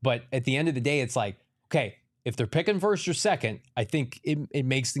options. But at the end of the day, it's like, okay, if they're picking first or second, I think it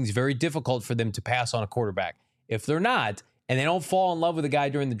makes things very difficult for them to pass on a quarterback. If they're not, and they don't fall in love with a guy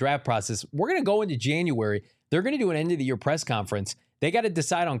during the draft process, we're going to go into January. They're going to do an end-of-the-year press conference. They got to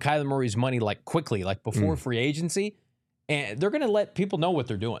decide on Kyler Murray's money like quickly, like before free agency. And they're going to let people know what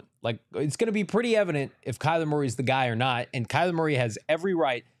they're doing. Like, it's going to be pretty evident if Kyler Murray's the guy or not. And Kyler Murray has every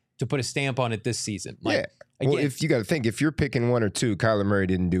right to put a stamp on it this season. Like, Well, if you got to think, if you're picking 1 or 2, Kyler Murray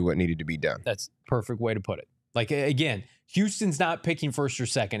didn't do what needed to be done. That's a perfect way to put it. Like, again, Houston's not picking first or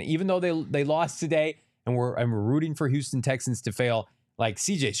second. Even though they lost today, and we're rooting for Houston Texans to fail. Like,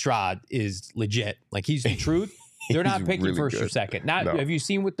 CJ Stroud is legit. Like, he's the truth. They're not picking really first or second. Have you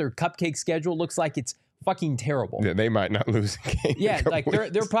seen what their cupcake schedule looks like? It's fucking terrible. Yeah, they might not lose a game. Yeah, like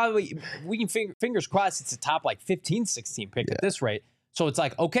they're probably, we can fingers crossed it's a top like 15, 16 pick at this rate. So it's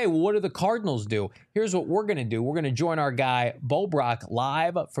like, okay, well, what do the Cardinals do? Here's what we're going to do. We're going to join our guy, Bo Brock,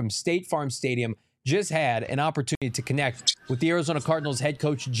 live from State Farm Stadium. Just had an opportunity to connect with the Arizona Cardinals head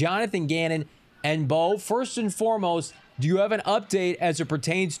coach, Jonathan Gannon. And Bo, first and foremost, do you have an update as it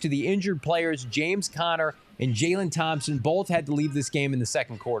pertains to the injured players, James Conner and Jalen Thompson? Both had to leave this game in the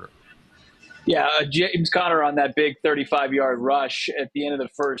second quarter. Yeah, James Conner on that big 35-yard rush at the end of the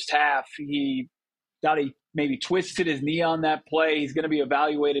first half. He thought he maybe twisted his knee on that play. He's going to be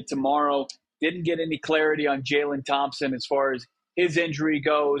evaluated tomorrow. Didn't get any clarity on Jalen Thompson as far as his injury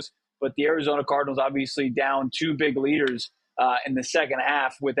goes. But the Arizona Cardinals obviously down 2 big leaders in the second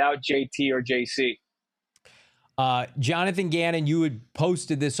half without JT or JC. Jonathan Gannon, you had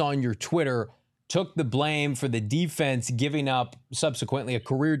posted this on your Twitter, took the blame for the defense giving up subsequently a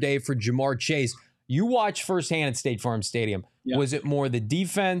career day for Jamar Chase. You watched firsthand at State Farm Stadium. Yep. Was it more the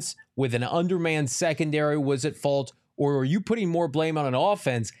defense with an undermanned secondary was at fault, or are you putting more blame on an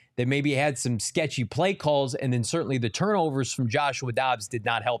offense that maybe had some sketchy play calls, and then certainly the turnovers from Joshua Dobbs did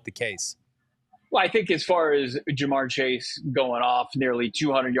not help the case? Well, I think as far as Jamar Chase going off nearly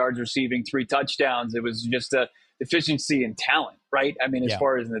 200 yards receiving, 3 touchdowns, it was just a deficiency in talent, right? I mean, as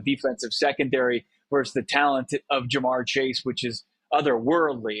far as in the defensive secondary versus the talent of Jamar Chase, which is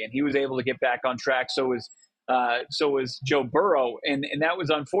otherworldly, and he was able to get back on track. So was Joe Burrow, and that was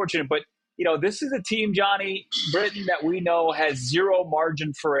unfortunate. But this is a team, Johnny Britton, that we know has zero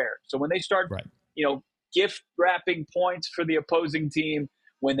margin for error. So when they start, gift wrapping points for the opposing team,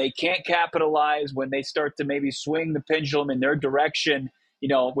 when they can't capitalize, when they start to maybe swing the pendulum in their direction,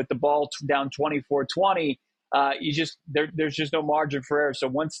 with the ball down 24-20, there's just no margin for error. So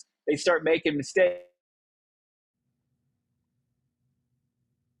once they start making mistakes,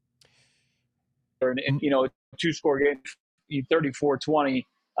 and 2-score game, 34-20,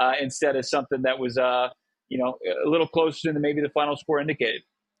 instead of something that was a little closer than maybe the final score indicated.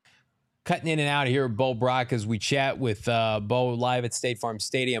 Cutting in and out here, Bo Brock, as we chat with Bo live at State Farm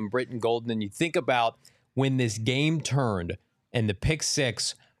Stadium, Britton Golden. And you think about when this game turned and the pick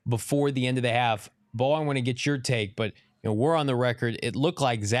 6 before the end of the half. Bo, I want to get your take, but we're on the record. It looked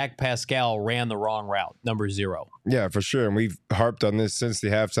like Zach Pascal ran the wrong route, number 0. Yeah, for sure. And we've harped on this since the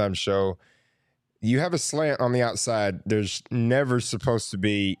halftime show. You have a slant on the outside. There's never supposed to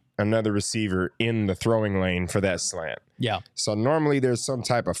be another receiver in the throwing lane for that slant. Yeah. So normally there's some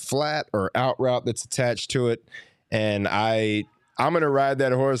type of flat or out route that's attached to it. And I'm going to ride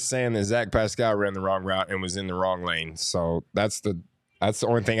that horse saying that Zach Pascal ran the wrong route and was in the wrong lane. So that's the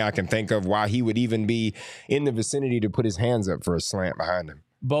only thing I can think of why he would even be in the vicinity to put his hands up for a slant behind him.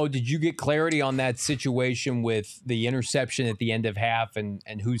 Bo, did you get clarity on that situation with the interception at the end of half and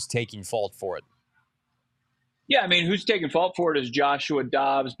who's taking fault for it? Yeah, I mean, who's taking fault for it is Joshua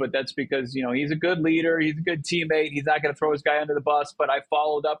Dobbs, but that's because, he's a good leader. He's a good teammate. He's not going to throw his guy under the bus. But I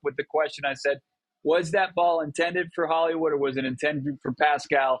followed up with the question. I said, was that ball intended for Hollywood or was it intended for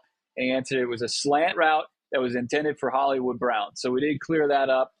Pascal? And he answered it was a slant route that was intended for Hollywood Brown. So we did clear that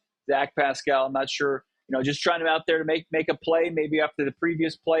up. Zach Pascal, I'm not sure, just trying him out there to make a play, maybe after the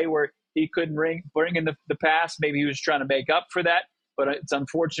previous play where he couldn't bring in the pass. Maybe he was trying to make up for that. But it's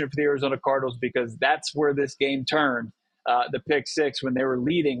unfortunate for the Arizona Cardinals because that's where this game turned. The pick 6, when they were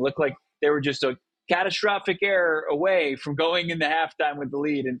leading, looked like they were just a catastrophic error away from going into halftime with the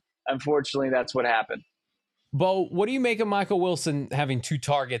lead. And unfortunately, that's what happened. Bo, what do you make of Michael Wilson having 2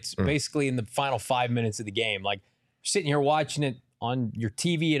 targets basically in the final 5 minutes of the game? Like, you're sitting here watching it on your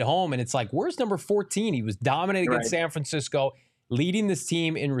TV at home, and it's like, where's number 14? He was dominant against San Francisco, leading this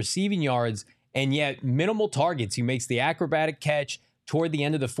team in receiving yards, and yet minimal targets. He makes the acrobatic catch toward the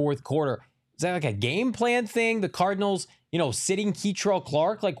end of the fourth quarter. Is that like a game plan thing? The Cardinals, sitting Keitrell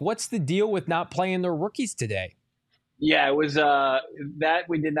Clark? Like, what's the deal with not playing their rookies today? Yeah, it was that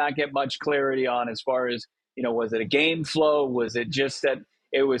we did not get much clarity on as far as, was it a game flow? Was it just that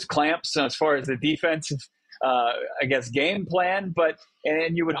it was clamps as far as the defensive, game plan?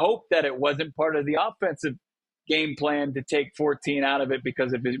 And you would hope that it wasn't part of the offensive game plan to take 14 out of it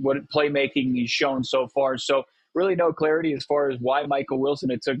because of what playmaking he's shown so far. So really no clarity as far as why Michael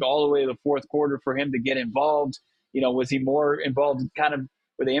Wilson, it took all the way to the fourth quarter for him to get involved. Was he more involved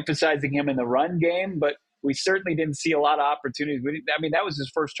were they emphasizing him in the run game? But we certainly didn't see a lot of opportunities. That was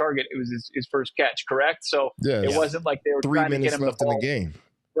his first target. It was his first catch, correct? So it wasn't like they were trying to get him the ball. 3 minutes left in the game.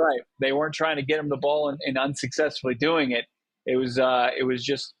 Right. They weren't trying to get him the ball and unsuccessfully doing it. It was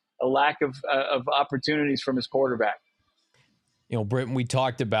just a lack of opportunities from his quarterback. Britton, we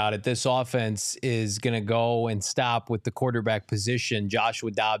talked about it. This offense is going to go and stop with the quarterback position.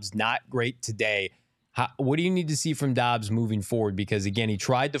 Joshua Dobbs, not great today. What do you need to see from Dobbs moving forward? Because, again, he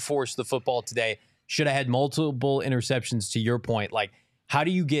tried to force the football today. Should have had multiple interceptions, to your point. Like, how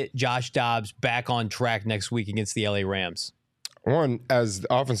do you get Josh Dobbs back on track next week against the LA Rams? One, as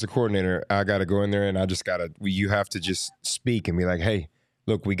the offensive coordinator, I got to go in there and you have to just speak and be like, hey,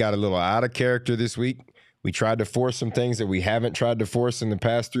 look, we got a little out of character this week. We tried to force some things that we haven't tried to force in the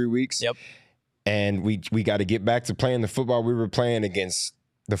past 3 weeks. Yep. And we got to get back to playing the football we were playing against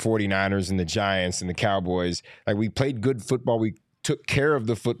the 49ers and the Giants and the Cowboys. Like, we played good football. We took care of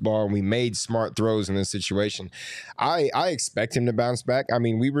the football and we made smart throws in this situation. I expect him to bounce back. I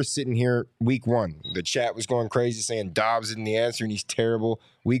mean, we were sitting here week 1. The chat was going crazy saying Dobbs isn't the answer and he's terrible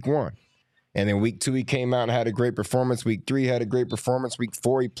week 1. And then week 2, he came out and had a great performance. Week 3, had a great performance. Week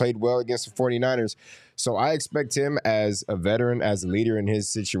 4, he played well against the 49ers. So I expect him as a veteran, as a leader in his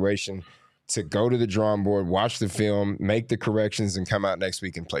situation, to go to the drawing board, watch the film, make the corrections, and come out next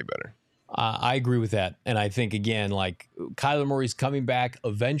week and play better. I agree with that. And I think, again, like, Kyler Murray's coming back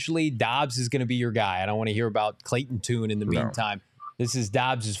eventually. Dobbs is going to be your guy. I don't want to hear about Clayton Tune in the meantime. This is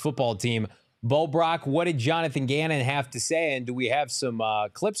Dobbs' football team. Bo Brock, what did Jonathan Gannon have to say? And do we have some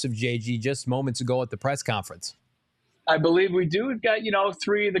clips of JG just moments ago at the press conference? I believe we do. We've got,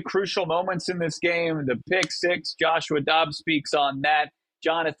 three of the crucial moments in this game. The pick six, Joshua Dobbs speaks on that.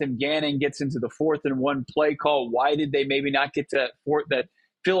 Jonathan Gannon gets into the 4th-and-1 play call. Why did they maybe not get to that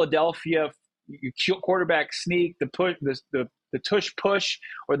Philadelphia quarterback sneak, the push, the tush push,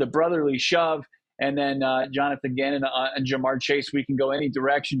 or the brotherly shove? And then Jonathan Gannon and Jamar Chase, we can go any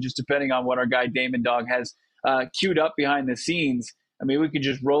direction just depending on what our guy Damon Dog has queued up behind the scenes. I mean, we could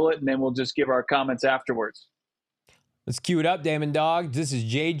just roll it and then we'll just give our comments afterwards. Let's cue it up, Damon Dog. This is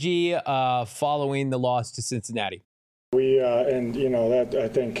JG following the loss to Cincinnati. That I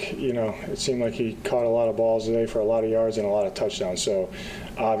think, it seemed like he caught a lot of balls today for a lot of yards and a lot of touchdowns. So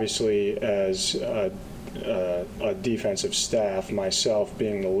obviously as a defensive staff, myself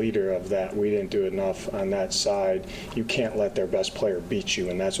being the leader of that, we didn't do enough on that side. You can't let their best player beat you,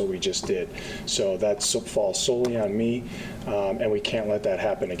 and that's what we just did. So that falls solely on me, and we can't let that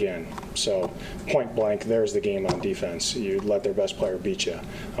happen again. So point blank, there's the game on defense. You let their best player beat you.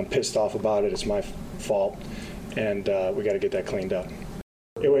 I'm pissed off about it. It's my fault, and we got to get that cleaned up.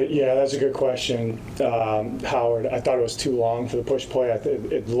 Yeah, that's a good question, Howard. I thought it was too long for the push play.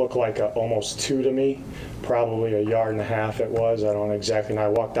 It looked like almost 2 to me, probably 1.5 yards it was. I don't know exactly. And I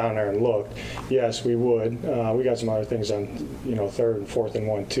walked down there and looked. Yes, we would. We got some other things on, 3rd and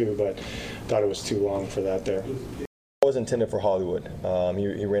 4th-and-1 too, but thought it was too long for that there. It was intended for Hollywood.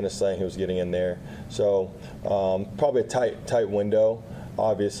 He ran a slant. He was getting in there. So probably a tight window,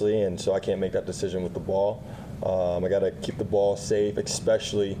 obviously, and so I can't make that decision with the ball. I got to keep the ball safe,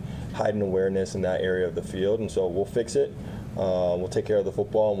 especially hiding awareness in that area of the field. And so we'll fix it. We'll take care of the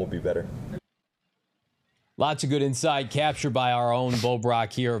football, and we'll be better. Lots of good insight captured by our own Bo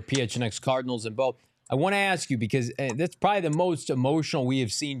Brock here of PHNX Cardinals. And Bo, I want to ask you, because that's probably the most emotional we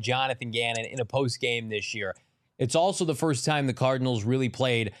have seen Jonathan Gannon in a post-game this year. It's also the first time the Cardinals really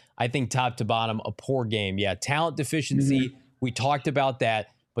played, I think, top to bottom, a poor game. Yeah, talent deficiency. We talked about that.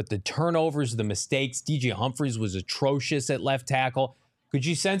 But the turnovers, the mistakes, DJ Humphries was atrocious at left tackle. Could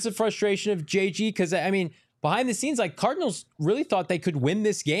you sense the frustration of JG? Because, I mean, behind the scenes, Cardinals really thought they could win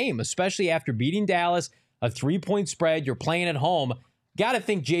this game, especially after beating Dallas, a 3-point spread. You're playing at home. Got to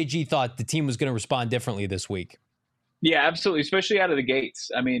think JG thought the team was going to respond differently this week. Yeah, absolutely, especially out of the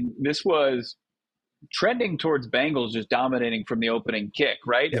gates. I mean, this was trending towards Bengals just dominating from the opening kick,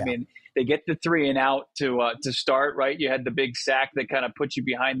 right? Yeah. I mean, they get the 3-and-out to start, right? You had the big sack that kind of put you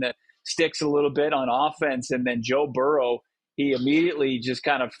behind the sticks a little bit on offense, and then Joe Burrow, he immediately just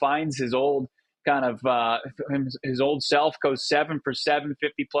kind of finds his old his old self, goes 7 for 7,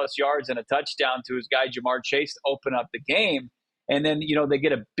 50-plus yards and a touchdown to his guy Jamar Chase to open up the game. And then, they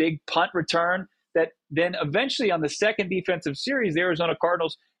get a big punt return that then eventually on the second defensive series, the Arizona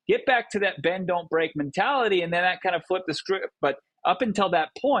Cardinals get back to that bend, don't break mentality, and then that kind of flipped the script. But up until that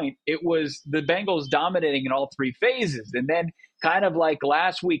point, it was the Bengals dominating in all three phases. And then kind of like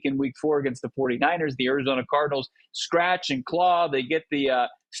last week in week 4 against the 49ers, the Arizona Cardinals scratch and claw. They get the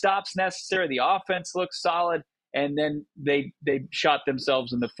stops necessary. The offense looks solid. And then they shot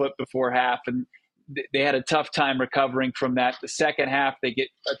themselves in the foot before half. And they had a tough time recovering from that. The second half, they get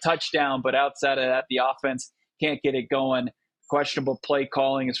a touchdown. But outside of that, the offense can't get it going. Questionable play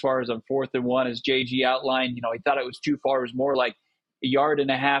calling as far as on 4th-and-1, as JG outlined. He thought it was too far. It was more like 1.5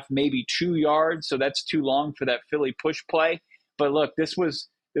 yards, maybe 2 yards. So that's too long for that Philly push play. But look, this has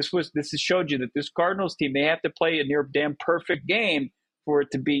showed you that this Cardinals team, they have to play a near damn perfect game for it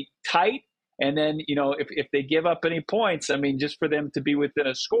to be tight. And then, if they give up any points, I mean, just for them to be within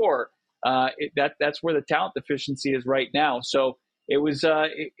a score, that's where the talent deficiency is right now. So it was the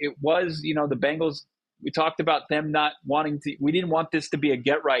Bengals. We talked about them not wanting to. We didn't want this to be a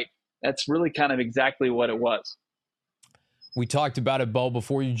get right. That's really kind of exactly what it was. We talked about it, Bo,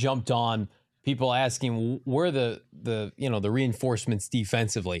 before you jumped on. People asking where the reinforcements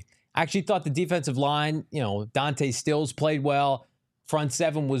defensively. I actually thought the defensive line, Dante Stills played well. Front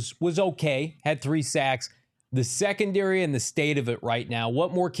seven was okay. Had 3 sacks. The secondary and the state of it right now.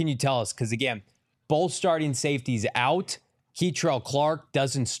 What more can you tell us? Because again, both starting safeties out. Keitrell Clark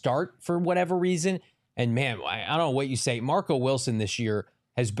doesn't start for whatever reason. And man, I don't know what you say. Marco Wilson this year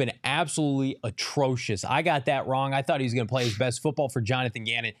has been absolutely atrocious. I got that wrong. I thought he was going to play his best football for Jonathan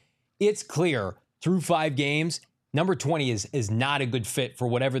Gannon. It's clear through 5 games, number 20 is not a good fit for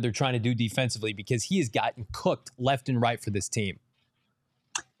whatever they're trying to do defensively, because he has gotten cooked left and right for this team.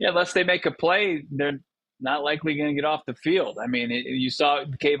 Yeah, unless they make a play, they're not likely going to get off the field. I mean, you saw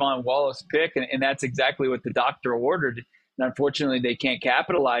Kayvon Wallace pick, and that's exactly what the doctor ordered. And unfortunately, they can't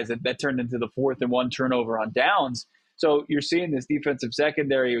capitalize it. That turned into the 4th-and-1 turnover on downs. So you're seeing this defensive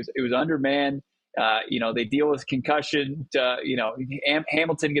secondary. It was undermanned. They deal with concussion.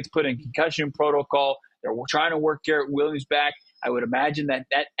 Hamilton gets put in concussion protocol. They're trying to work Garrett Williams back. I would imagine that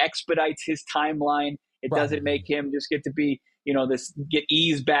expedites his timeline. It doesn't make him just get to be, get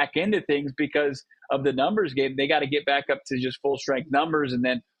eased back into things because of the numbers game. They got to get back up to just full strength numbers. And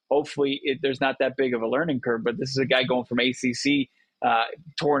then hopefully there's not that big of a learning curve. But this is a guy going from ACC,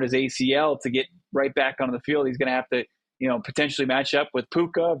 torn his ACL, to get right back on the field. He's going to have to, potentially match up with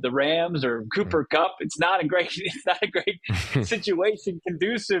Puka of the Rams or Cooper Kupp. It's not a great situation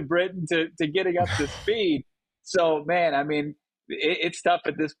conducive, Britton, to getting up to speed. So, man, I mean, it's tough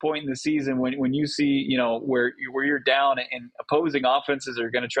at this point in the season when you see, where you're down and opposing offenses are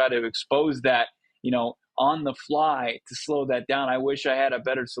going to try to expose that, on the fly to slow that down. I wish I had a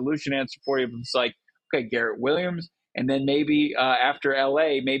better solution answer for you. But it's like, okay, Garrett Williams, and then maybe after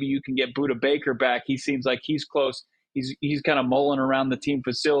LA, maybe you can get Budda Baker back. He seems like he's close. He's kind of mulling around the team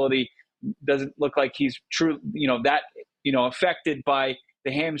facility. Doesn't look like he's affected by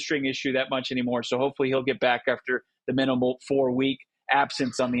the hamstring issue that much anymore. So hopefully he'll get back after the minimal 4-week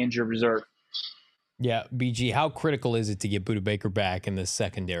absence on the injured reserve. Yeah, BG, how critical is it to get Budda Baker back in the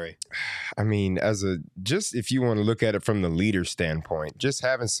secondary? I mean, if you want to look at it from the leader standpoint, just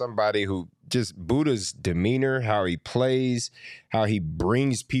having somebody who just Buddha's demeanor, how he plays, how he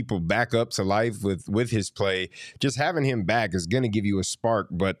brings people back up to life with his play, just having him back is going to give you a spark.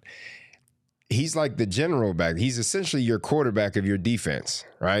 But he's like the general back. He's essentially your quarterback of your defense,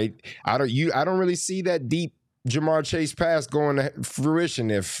 right? I don't really see that deep Jamar Chase pass going to fruition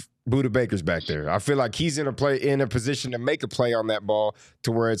if Budda Baker's back there. I feel like he's in a position to make a play on that ball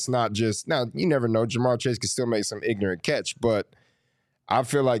to where it's not just, now you never know, Jamar Chase can still make some ignorant catch, but I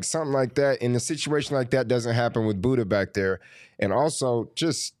feel like something like that in a situation like that doesn't happen with Budda back there. And also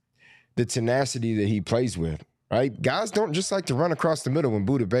just the tenacity that he plays with, right? Guys don't just like to run across the middle when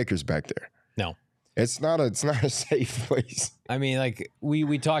Budda Baker's back there. No. It's not a safe place. I mean, like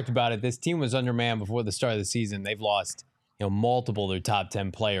we talked about it. This team was undermanned before the start of the season. They've lost multiple of their top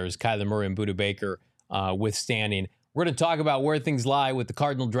 10 players, Kyler Murray and Budda Baker withstanding. We're going to talk about where things lie with the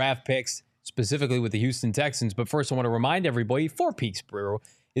Cardinal draft picks, specifically with the Houston Texans. But first, I want to remind everybody, Four Peaks Brew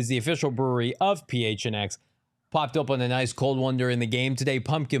is the official brewery of PHNX. Popped up on a nice cold one during the game today.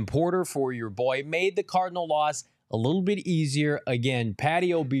 Pumpkin Porter for your boy. Made the Cardinal loss a little bit easier. Again,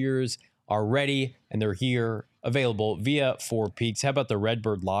 patio beers are ready, and they're here, available via Four Peaks. How about the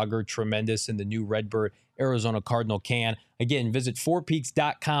Redbird Lager? Tremendous in the new Redbird Arizona Cardinal can. Again, visit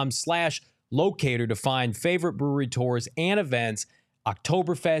fourpeaks.com/locator to find favorite brewery tours and events.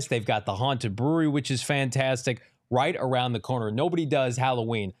 Oktoberfest, they've got the Haunted Brewery, which is fantastic, right around the corner. Nobody does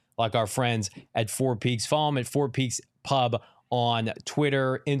Halloween like our friends at Four Peaks. Follow them at Four Peaks Pub on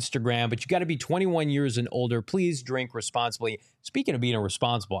Twitter, Instagram, but you got to be 21 years and older. Please drink responsibly. Speaking of being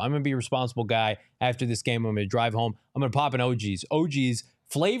irresponsible, I'm going to be a responsible guy after this game. I'm going to drive home. I'm going to pop an OG's. OG's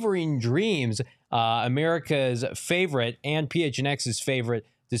Flavoring Dreams, America's favorite and PHNX's favorite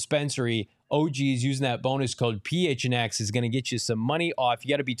dispensary. OG's, using that bonus code PHNX, is going to get you some money off. You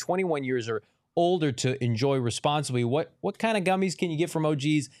got to be 21 years or older to enjoy responsibly. What kind of gummies can you get from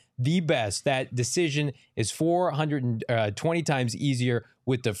OG's? The best. That decision is 420 times easier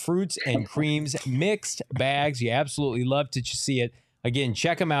with the fruits and creams mixed bags. You absolutely love to see it. Again,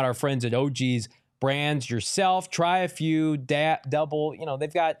 check them out, our friends at OG's Brands yourself. Try a few, double.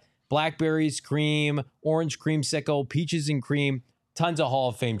 They've got blackberries, cream, orange creamsicle, peaches and cream. Tons of Hall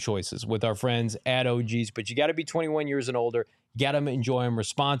of Fame choices with our friends at OG's. But you got to be 21 years and older. You got to enjoy them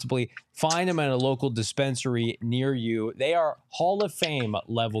responsibly. Find them at a local dispensary near you. They are Hall of Fame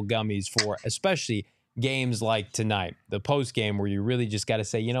level gummies for especially games like tonight, the post game, where you really just got to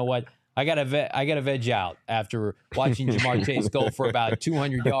say, you know what, I got to veg out after watching Jamar Chase go for about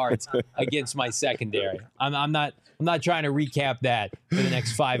 200 yards against my secondary. I'm not trying to recap that for the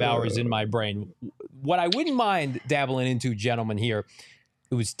next 5 hours in my brain. What I wouldn't mind dabbling into, gentlemen, here,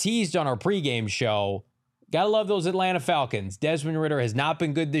 it was teased on our pregame show. Gotta love those Atlanta Falcons. Desmond Ridder has not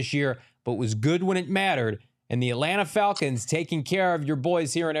been good this year, but was good when it mattered. And the Atlanta Falcons taking care of your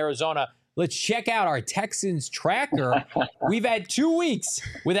boys here in Arizona. Let's check out our Texans tracker. We've had 2 weeks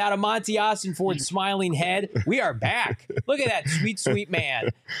without a Monty Ossenford smiling head. We are back. Look at that sweet, sweet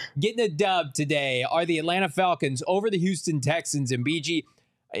man. Getting a dub today are the Atlanta Falcons over the Houston Texans. And BG,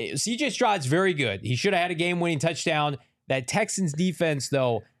 CJ Stroud's very good. He should have had a game-winning touchdown. That Texans defense,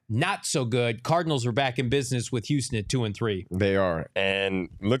 though, not so good. Cardinals are back in business with Houston at 2-3. They are. And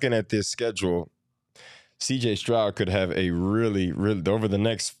looking at this schedule, CJ Stroud could have a really, over the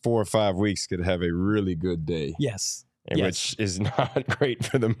next 4 or 5 weeks, could have a really good day. Yes. which is not great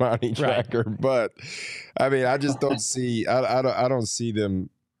for the money tracker. Right. But I mean, I just don't see. I don't see them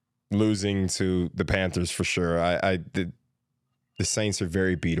losing to the Panthers for sure. The Saints are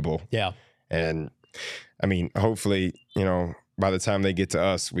very beatable. Yeah, and I mean, hopefully, by the time they get to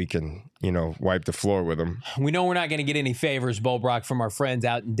us, we can, wipe the floor with them. We know we're not going to get any favors, Bo Brock, from our friends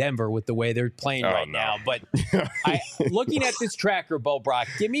out in Denver with the way they're playing now. But looking at this tracker, Bo Brock,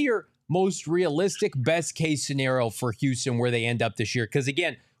 give me your most realistic, best case scenario for Houston where they end up this year. Because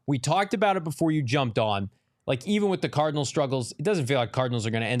again, we talked about it before you jumped on. Like even with the Cardinals struggles, it doesn't feel like Cardinals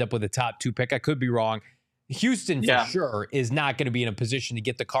are going to end up with a top 2 pick. I could be wrong. Houston for sure is not going to be in a position to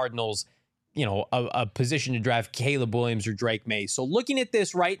get the Cardinals, a position to draft Caleb Williams or Drake May. So looking at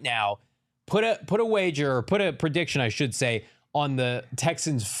this right now, put a wager or put a prediction, I should say, on the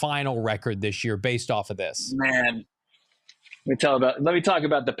Texans' final record this year based off of this. Man, let me talk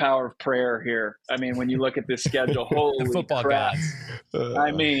about the power of prayer here. I mean, when you look at this schedule, holy football crap! gods.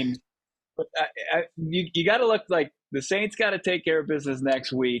 I mean, you got to look like the Saints got to take care of business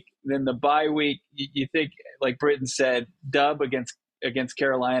next week. Then the bye week, you think, like Britton said, dub against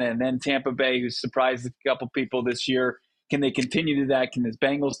Carolina, and then Tampa Bay, who's surprised a couple people this year. Can they continue to that? Can this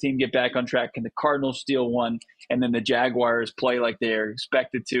Bengals team get back on track? Can the Cardinals steal one? And then the Jaguars play like they're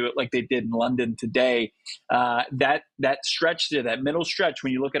expected to, like they did in London today. That stretch there, that middle stretch,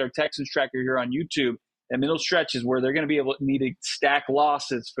 when you look at our Texans tracker here on YouTube, that middle stretch is where they're going to be able to need to stack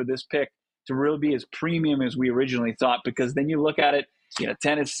losses for this pick to really be as premium as we originally thought. Because then you look at it,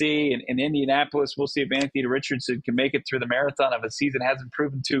 Tennessee and Indianapolis, we'll see if Anthony Richardson can make it through the marathon of a season. Hasn't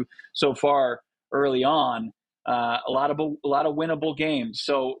proven to so far early on. A lot of winnable games.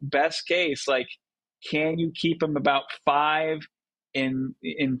 So best case, can you keep them about 5 in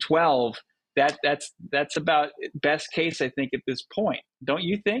 12? That's about best case, I think, at this point. Don't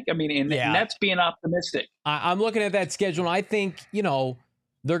you think? I mean, and that's being optimistic. I'm looking at that schedule, and I think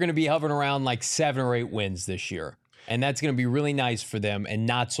they're going to be hovering around 7 or 8 wins this year. And that's going to be really nice for them and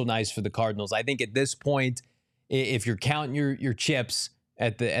not so nice for the Cardinals. I think at this point, if you're counting your chips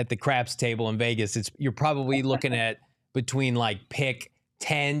at the craps table in Vegas, you're probably looking at between pick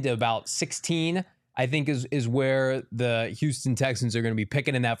 10 to about 16, I think is where the Houston Texans are going to be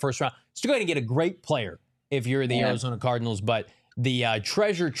picking in that first round. Still going to get a great player if you're the Arizona Cardinals, but the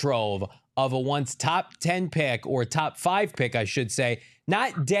treasure trove of a once top 10 pick or top 5 pick, I should say,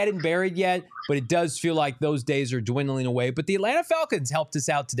 not dead and buried yet, but it does feel like those days are dwindling away. But the Atlanta Falcons helped us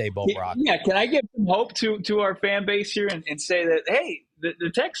out today, Bo Brock. Yeah, can I give some hope to our fan base here and say that, hey,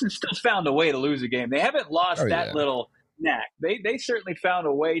 the Texans still found a way to lose a game. They haven't lost little knack. They certainly found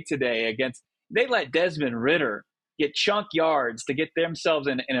a way today they let Desmond Ridder get chunk yards to get themselves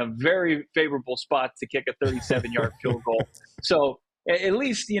in a very favorable spot to kick a 37-yard field goal. So at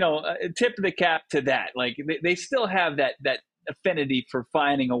least, tip of the cap to that. They still have that affinity for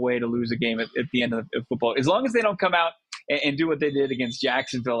finding a way to lose a game at the end of football. As long as they don't come out and do what they did against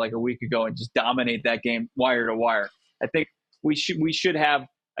Jacksonville a week ago and just dominate that game wire to wire, I think we should have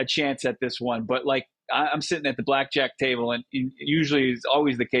a chance at this one. But I'm sitting at the blackjack table, and usually it's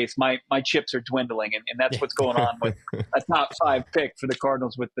always the case. My chips are dwindling, and that's what's going on with a top 5 pick for the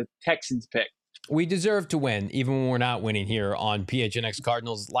Cardinals with the Texans pick. We deserve to win, even when we're not winning here on PHNX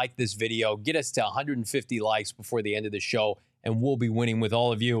Cardinals. Like this video, get us to 150 likes before the end of the show, and we'll be winning with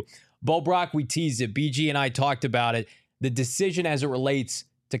all of you. Bo Brock, we teased it. BG and I talked about it. The decision as it relates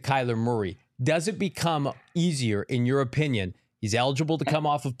to Kyler Murray. Does it become easier, in your opinion? He's eligible to come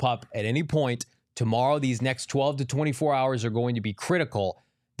off of PUP at any point. Tomorrow, these next 12 to 24 hours are going to be critical.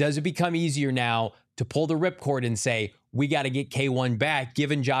 Does it become easier now to pull the ripcord and say, we got to get K1 back,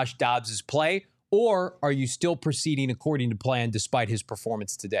 given Josh Dobbs' play? Or are you still proceeding according to plan despite his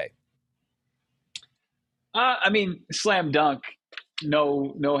performance today? Slam dunk.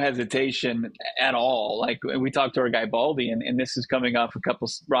 No hesitation at all. We talked to our guy Baldy, and this is coming off a couple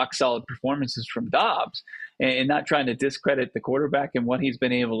rock solid performances from Dobbs, and not trying to discredit the quarterback and what he's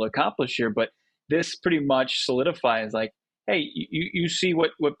been able to accomplish here, but this pretty much solidifies hey, you see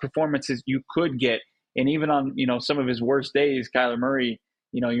what performances you could get, and even on some of his worst days, Kyler Murray,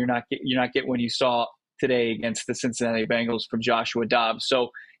 you're not getting what you saw today against the Cincinnati Bengals from Joshua Dobbs. So,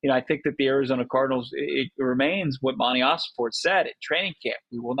 I think that the Arizona Cardinals, it remains what Monty Ossenfort said at training camp.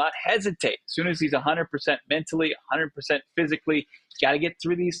 We will not hesitate. As soon as he's 100% mentally, 100% physically, he's got to get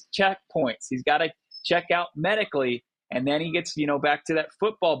through these checkpoints. He's got to check out medically, and then he gets, back to that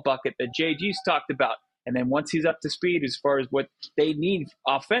football bucket that JG's talked about. And then once he's up to speed as far as what they need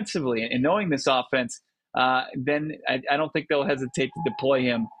offensively and knowing this offense, then I don't think they'll hesitate to deploy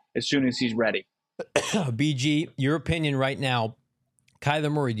him as soon as he's ready. BG, your opinion right now,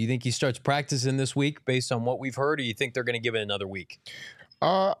 Kyler Murray, do you think he starts practicing this week based on what we've heard, or you think they're going to give it another week?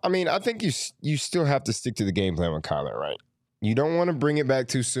 I mean, I think you still have to stick to the game plan with Kyler, right? You don't want to bring it back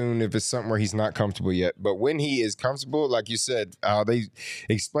too soon if it's something where he's not comfortable yet. But when he is comfortable, like you said, they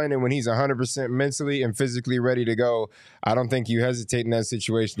explain it when he's 100% mentally and physically ready to go. I don't think you hesitate in that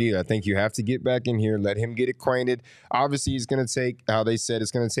situation either. I think you have to get back in here, let him get acquainted. Obviously, it's going to take, how they said, it's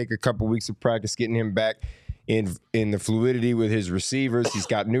going to take a couple weeks of practice getting him back in the fluidity with his receivers. He's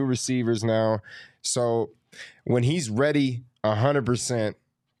got new receivers now. So when he's ready 100%,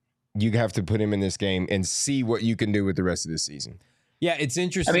 you have to put him in this game and see what you can do with the rest of the season. Yeah, it's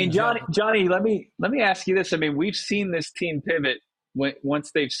interesting. I mean, Johnny, let me ask you this. I mean, we've seen this team pivot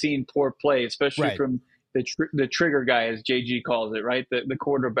once they've seen poor play, especially from the trigger guy, as JG calls it, right? The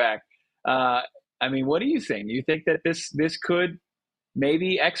quarterback. I mean, what do you think? Do you think that this could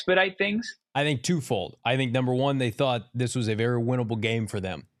maybe expedite things? I think twofold. I think, number one, they thought this was a very winnable game for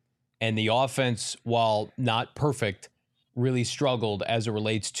them. And the offense, while not perfect, really struggled as it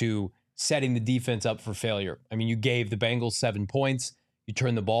relates to setting the defense up for failure. I mean, you gave the Bengals 7 points. You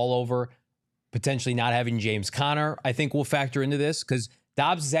turned the ball over. Potentially not having James Conner, I think, will factor into this because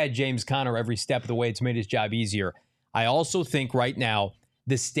Dobbs has had James Conner every step of the way. It's made his job easier. I also think right now,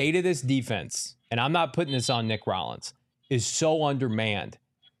 the state of this defense, and I'm not putting this on Nick Rollins, is so undermanned.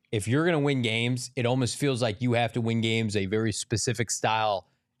 If you're going to win games, it almost feels like you have to win games a very specific style,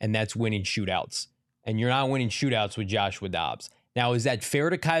 and that's winning shootouts. And you're not winning shootouts with Joshua Dobbs. Now, is that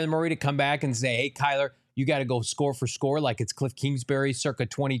fair to Kyler Murray to come back and say, hey, Kyler, you got to go score for score like it's Cliff Kingsbury circa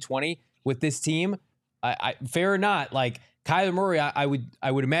 2020 with this team? Fair or not, like Kyler Murray, I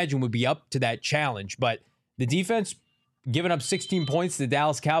would imagine would be up to that challenge. But the defense giving up 16 points to the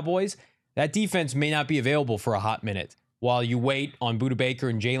Dallas Cowboys, that defense may not be available for a hot minute while you wait on Budda Baker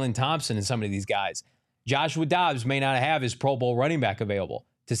and Jalen Thompson and some of these guys. Joshua Dobbs may not have his Pro Bowl running back available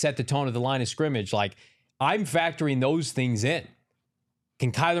to set the tone of the line of scrimmage. Like, I'm factoring those things in.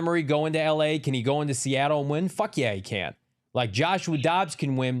 Can Kyler Murray go into LA? Can he go into Seattle and win? Fuck yeah, he can. Like, Joshua Dobbs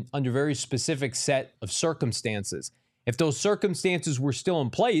can win under a very specific set of circumstances. If those circumstances were still in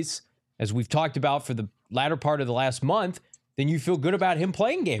place, as we've talked about for the latter part of the last month, then you feel good about him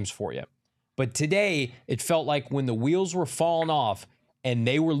playing games for you. But today, it felt like when the wheels were falling off and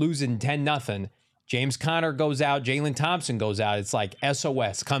they were losing 10-0, James Conner goes out, Jalen Thompson goes out. It's like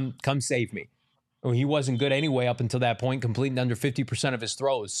SOS, come save me. Well, he wasn't good anyway up until that point, completing under 50% of his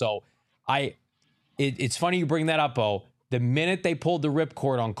throws. So it's funny you bring that up, Bo. The minute they pulled the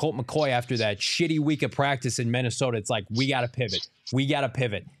ripcord on Colt McCoy after that shitty week of practice in Minnesota, it's like, we got to pivot. We got to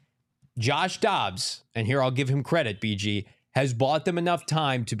pivot. Josh Dobbs, and here I'll give him credit, BG, has bought them enough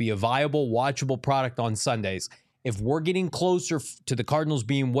time to be a viable, watchable product on Sundays. If we're getting closer to the Cardinals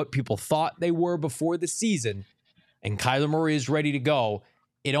being what people thought they were before the season, and Kyler Murray is ready to go,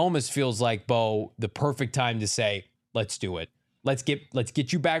 it almost feels like, Bo, the perfect time to say, let's do it. Let's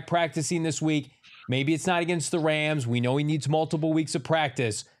get you back practicing this week. Maybe it's not against the Rams. We know he needs multiple weeks of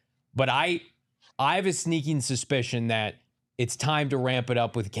practice, but I have a sneaking suspicion that it's time to ramp it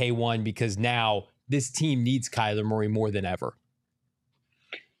up with K1 because now this team needs Kyler Murray more than ever.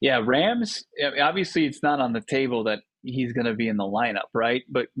 Yeah, Rams, obviously it's not on the table that he's going to be in the lineup, right?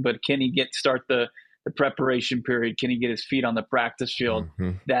 But can he start the preparation period? Can he get his feet on the practice field?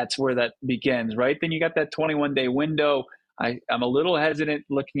 Mm-hmm. That's where that begins, right? Then you got that 21-day window. I'm a little hesitant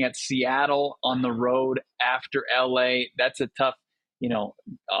looking at Seattle on the road after LA. That's a tough,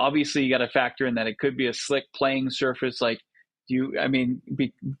 obviously you got to factor in that it could be a slick playing surface. Then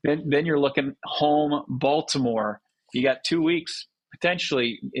you're looking home Baltimore. You got 2 weeks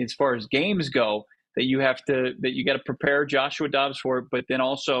potentially as far as games go that you got to prepare Joshua Dobbs for it, but then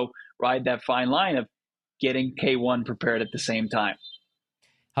also ride that fine line of getting K1 prepared at the same time.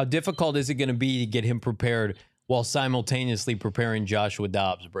 How difficult is it going to be to get him prepared while simultaneously preparing Joshua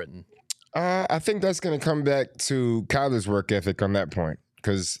Dobbs, Britton? I think that's going to come back to Kyler's work ethic on that point.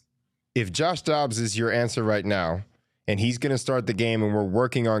 Because if Josh Dobbs is your answer right now, and he's going to start the game and we're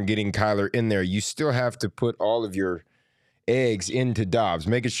working on getting Kyler in there, you still have to put all of your eggs into Dobbs,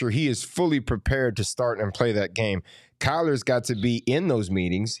 making sure he is fully prepared to start and play that game. Kyler's got to be in those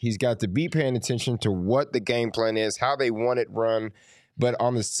meetings. He's got to be paying attention to what the game plan is, how they want it run. But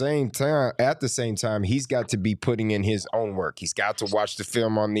at the same time, he's got to be putting in his own work. He's got to watch the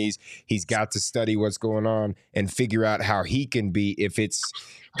film on these. He's got to study what's going on and figure out how he can be, if it's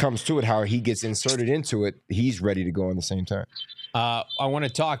comes to it, how he gets inserted into it. He's ready to go on the same time. I want to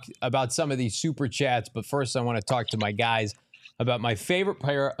talk about some of these super chats, but first I want to talk to my guys about my favorite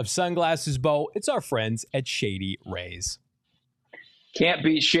pair of sunglasses, Bo. It's our friends at Shady Rays. Can't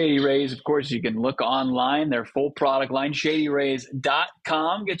beat Shady Rays. Of course, you can look online. Their full product line,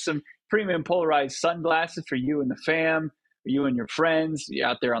 shadyrays.com. Get some premium polarized sunglasses for you and the fam, for you and your friends. You're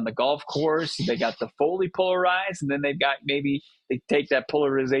out there on the golf course. They got the fully polarized, and then they've got maybe they take that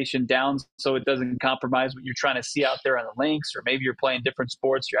polarization down so it doesn't compromise what you're trying to see out there on the links, or maybe you're playing different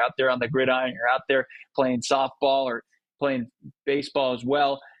sports. You're out there on the gridiron. You're out there playing softball or playing baseball as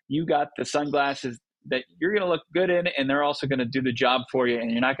well. You got the sunglasses that you're going to look good in, and they're also going to do the job for you,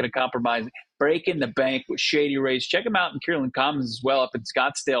 and you're not going to compromise. Breaking the bank with Shady Rays. Check them out in Kierland Commons as well, up in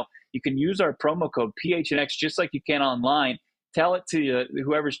Scottsdale. You can use our promo code PHNX just like you can online. Tell it to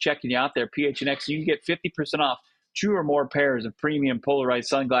whoever's checking you out there, PHNX. You can get 50% off 2 or more pairs of premium polarized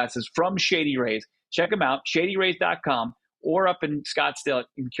sunglasses from Shady Rays. Check them out, shadyrays.com, or up in Scottsdale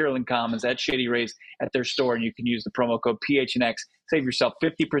in Kierland Commons at Shady Rays at their store, and you can use the promo code PHNX. Save yourself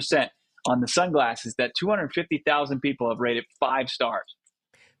 50% on the sunglasses that 250,000 people have rated 5 stars.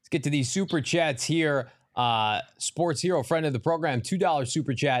 Let's get to these super chats here. Sports Hero, friend of the program, $2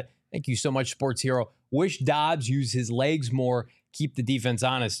 super chat. Thank you so much, Sports Hero. Wish Dobbs used his legs more, keep the defense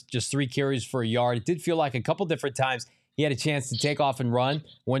honest. Just 3 carries for a yard. It did feel like a couple different times he had a chance to take off and run.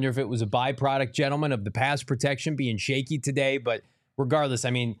 Wonder if it was a byproduct, gentlemen, of the pass protection being shaky today. But regardless, I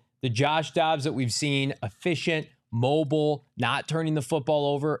mean, the Josh Dobbs that we've seen, efficient, mobile, not turning the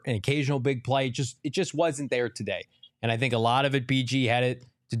football over, an occasional big play. It just wasn't there today. And I think a lot of it, BG, had it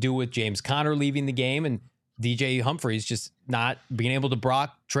to do with James Conner leaving the game and DJ Humphries just not being able to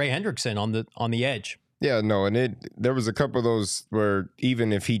block Trey Hendrickson on the edge. Yeah, no, and there was a couple of those where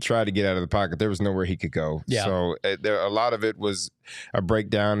even if he tried to get out of the pocket, there was nowhere he could go. Yeah. So a lot of it was a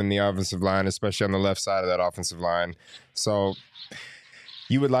breakdown in the offensive line, especially on the left side of that offensive line. So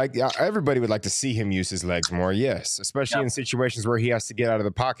everybody would like to see him use his legs more, yes, especially in situations where he has to get out of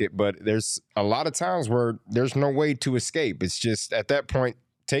the pocket. But there's a lot of times where there's no way to escape. It's just at that point,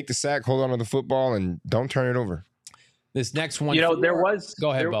 take the sack, hold on to the football, and don't turn it over. This next one,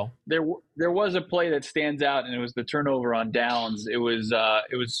 go ahead, Bo. There was a play that stands out, and it was the turnover on downs.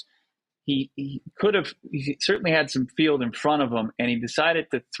 He certainly had some field in front of him, and he decided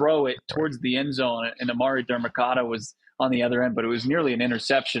to throw it towards the end zone, and Amari Dermacata was on the other end, but it was nearly an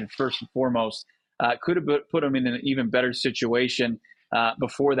interception first and foremost. Could have put him in an even better situation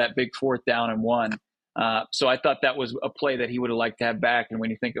before that big 4th down and 1. So I thought that was a play that he would have liked to have back. And when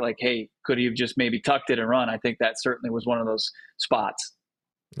you think like, hey, could he have just maybe tucked it and run? I think that certainly was one of those spots.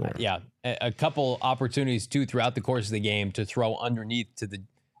 Yeah, a couple opportunities too throughout the course of the game to throw underneath to the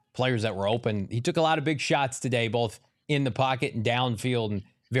players that were open. He took a lot of big shots today, both in the pocket and downfield, and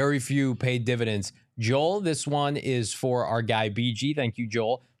very few paid dividends. Joel, this one is for our guy BG. Thank you,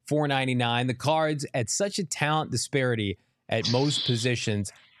 Joel. $4.99. The Cards at such a talent disparity at most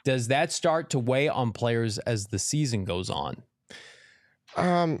positions. Does that start to weigh on players as the season goes on?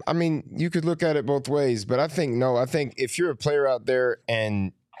 I mean, you could look at it both ways, but I think no. I think if you're a player out there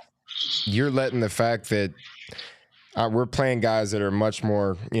and you're letting the fact that we're playing guys that are much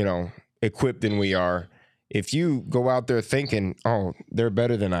more, equipped than we are. If you go out there thinking, oh, they're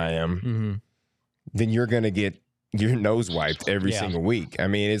better than I am, then you're going to get your nose wiped every single week. I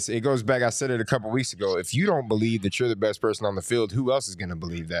mean, it goes back. I said it a couple weeks ago. If you don't believe that you're the best person on the field, who else is going to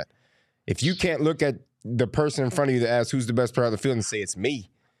believe that? If you can't look at the person in front of you to ask who's the best player on the field and say it's me,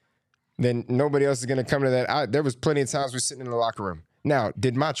 then nobody else is going to come to that. There was plenty of times we're sitting in the locker room. Now,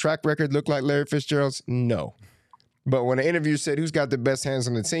 did my track record look like Larry Fitzgerald's? No. But when an interview said who's got the best hands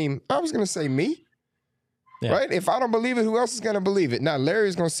on the team, I was going to say me. Yeah. Right? If I don't believe it, who else is going to believe it? Now,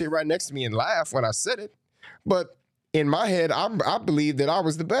 Larry's going to sit right next to me and laugh when I said it. But in my head, I believe that I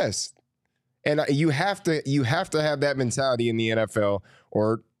was the best. And you have to have that mentality in the NFL,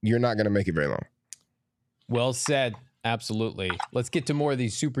 or you're not going to make it very long. Well said. Absolutely. Let's get to more of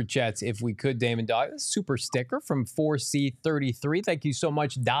these super chats if we could, Damon Dog. Super sticker from 4C33. Thank you so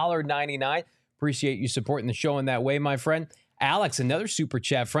much. $1.99. Appreciate you supporting the show in that way, my friend. Alex, another super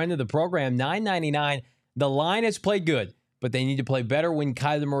chat, friend of the program, $9.99. The line has played good, but they need to play better when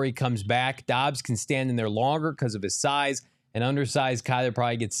Kyler Murray comes back. Dobbs can stand in there longer because of his size, and undersized Kyler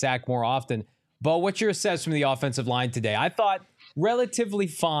probably gets sacked more often. Bo, what's your assessment of the offensive line today? I thought relatively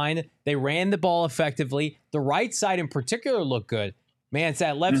fine. They ran the ball effectively. The right side in particular looked good. Man, it's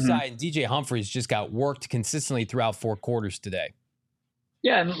that left side, and DJ Humphries just got worked consistently throughout 4 quarters today.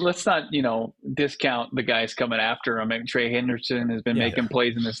 Yeah, and let's not, discount the guys coming after him. I mean, Trey Henderson has been making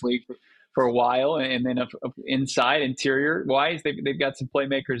plays in this league for a while, and then inside, interior-wise, they've got some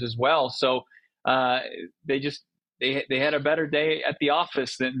playmakers as well. So they had a better day at the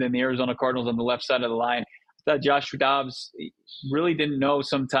office than the Arizona Cardinals on the left side of the line. I thought Josh Dobbs really didn't know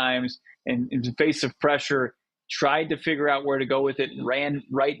sometimes, and in the face of pressure, tried to figure out where to go with it, and ran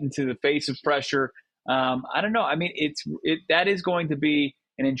right into the face of pressure. I don't know. I mean, that is going to be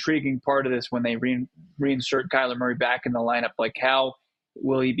an intriguing part of this when they reinsert Kyler Murray back in the lineup. Like, how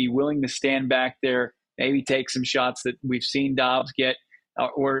will he be willing to stand back there, maybe take some shots that we've seen Dobbs get,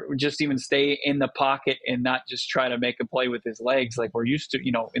 or just even stay in the pocket and not just try to make a play with his legs like we're used to,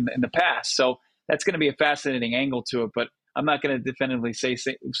 in the past. So that's going to be a fascinating angle to it, but I'm not going to definitively say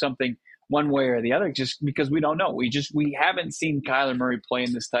something one way or the other just because we don't know. We haven't seen Kyler Murray play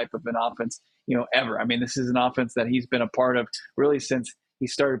in this type of an offense, ever. I mean, this is an offense that he's been a part of really since he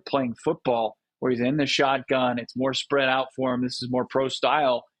started playing football, where he's in the shotgun. It's more spread out for him. This is more pro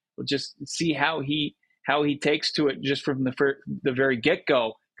style. We'll just see how he takes to it just from the very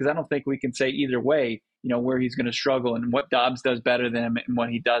get-go, because I don't think we can say either way, where he's going to struggle and what Dobbs does better than him and what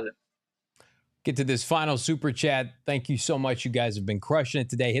he doesn't. Get to this final super chat. Thank you so much. You guys have been crushing it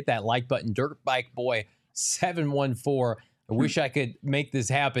today. Hit that like button. Dirt Bike Boy 714. I wish I could make this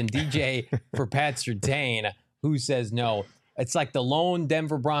happen. DJ for Pat Surtain, who says no. It's like the lone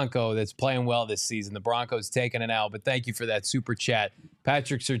Denver Bronco that's playing well this season. The Broncos taking it out, but thank you for that super chat.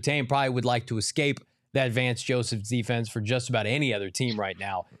 Patrick Surtain probably would like to escape that Vance Joseph's defense for just about any other team right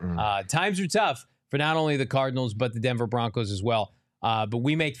now. Times are tough for not only the Cardinals, but the Denver Broncos as well. But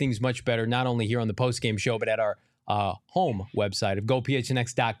we make things much better, not only here on the postgame show, but at our home website of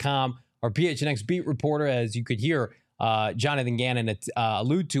gophnx.com. Our PHNX beat reporter, as you could hear Jonathan Gannon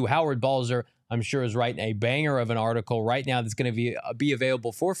allude to, Howard Balzer, I'm sure, is writing a banger of an article right now that's going to be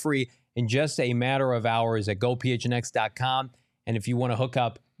available for free in just a matter of hours at gophnx.com. And if you want to hook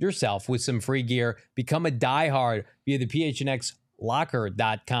up yourself with some free gear, become a diehard via the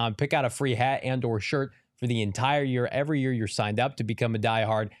phnxlocker.com. Pick out a free hat and or shirt for the entire year. Every year you're signed up to become a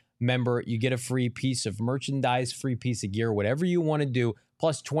diehard member, you get a free piece of merchandise, free piece of gear, whatever you want to do,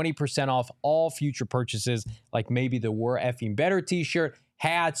 plus 20% off all future purchases, like maybe the We're Effing Better t-shirt,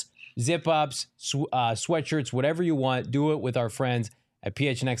 hats, zip-ups, sweatshirts, whatever you want. Do it with our friends at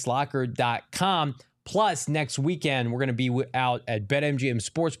phnxlocker.com. Plus, next weekend, we're going to be out at BetMGM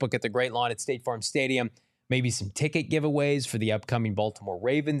Sportsbook at the Great Lawn at State Farm Stadium. Maybe some ticket giveaways for the upcoming Baltimore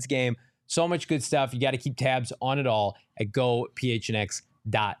Ravens game. So much good stuff. You got to keep tabs on it all at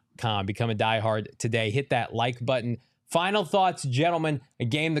gophnx.com. Become a diehard today. Hit that like button. Final thoughts, gentlemen. A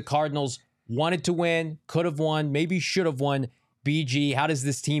game the Cardinals wanted to win, could have won, maybe should have won. BG, how does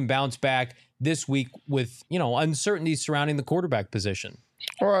this team bounce back this week with, uncertainty surrounding the quarterback position?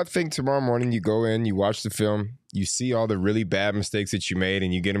 Well, I think tomorrow morning you go in, you watch the film, you see all the really bad mistakes that you made,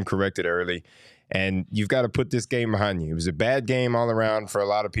 and you get them corrected early. And you've got to put this game behind you. It was a bad game all around for a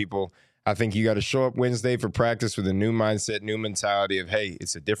lot of people. I think you got to show up Wednesday for practice with a new mindset, new mentality of, hey,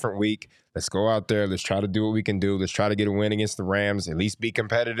 it's a different week. Let's go out there. Let's try to do what we can do. Let's try to get a win against the Rams, at least be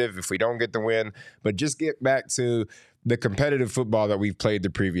competitive if we don't get the win. But just get back to the competitive football that we've played the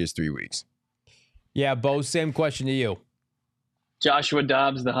previous 3 weeks. Yeah, Bo, same question to you. Joshua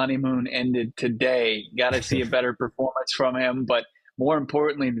Dobbs, the honeymoon ended today. Got to see a better performance from him. But more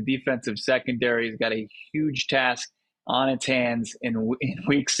importantly, the defensive secondary has got a huge task on its hands in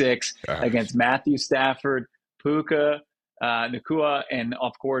week 6 against Matthew Stafford, Puka, Nacua, and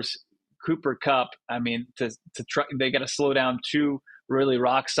of course Cooper Kupp. I mean, to try, they got to slow down 2 really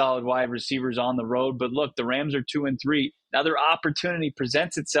rock solid wide receivers on the road. But look, the Rams are 2-3. Another opportunity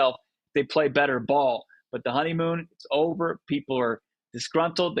presents itself. They play better ball, but the honeymoon, it's over. People are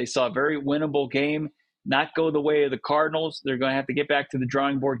disgruntled. They saw a very winnable game not go the way of the Cardinals. They're going to have to get back to the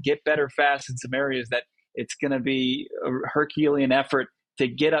drawing board, get better fast in some areas that it's going to be a Herculean effort to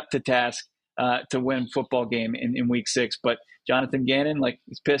get up to task to win football game in week 6. But Jonathan Gannon,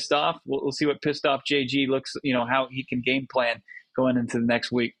 he's pissed off. We'll see what pissed off JG looks, how he can game plan going into the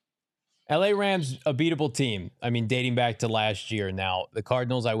next week. LA Rams, a beatable team. I mean, dating back to last year. Now, the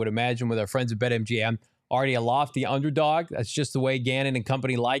Cardinals, I would imagine, with our friends at BetMGM, already a lofty underdog. That's just the way Gannon and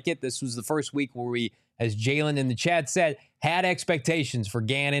company like it. This was the first week where we, as Jalen in the chat said, had expectations for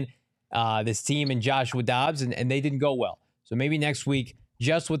Gannon, this team, and Joshua Dobbs, and they didn't go well. So maybe next week,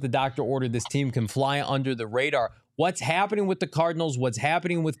 just what the doctor ordered, this team can fly under the radar. What's happening with the Cardinals? What's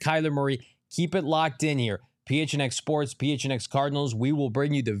happening with Kyler Murray? Keep it locked in here. PHNX Sports, PHNX Cardinals. We will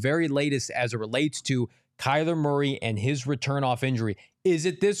bring you the very latest as it relates to Kyler Murray and his return off injury. Is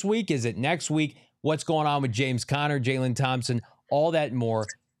it this week? Is it next week? What's going on with James Conner, Jalen Thompson, all that and more.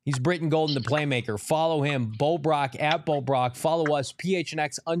 He's Britton Golden, the playmaker. Follow him, Bo Brock, at Bo Brock. Follow us,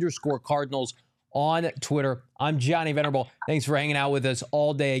 PHNX_Cardinals on Twitter. I'm Johnny Venerable. Thanks for hanging out with us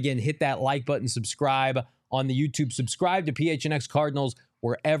all day. Again, hit that like button, subscribe on the YouTube. Subscribe to PHNX Cardinals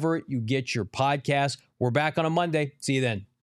wherever you get your podcasts. We're back on a Monday. See you then.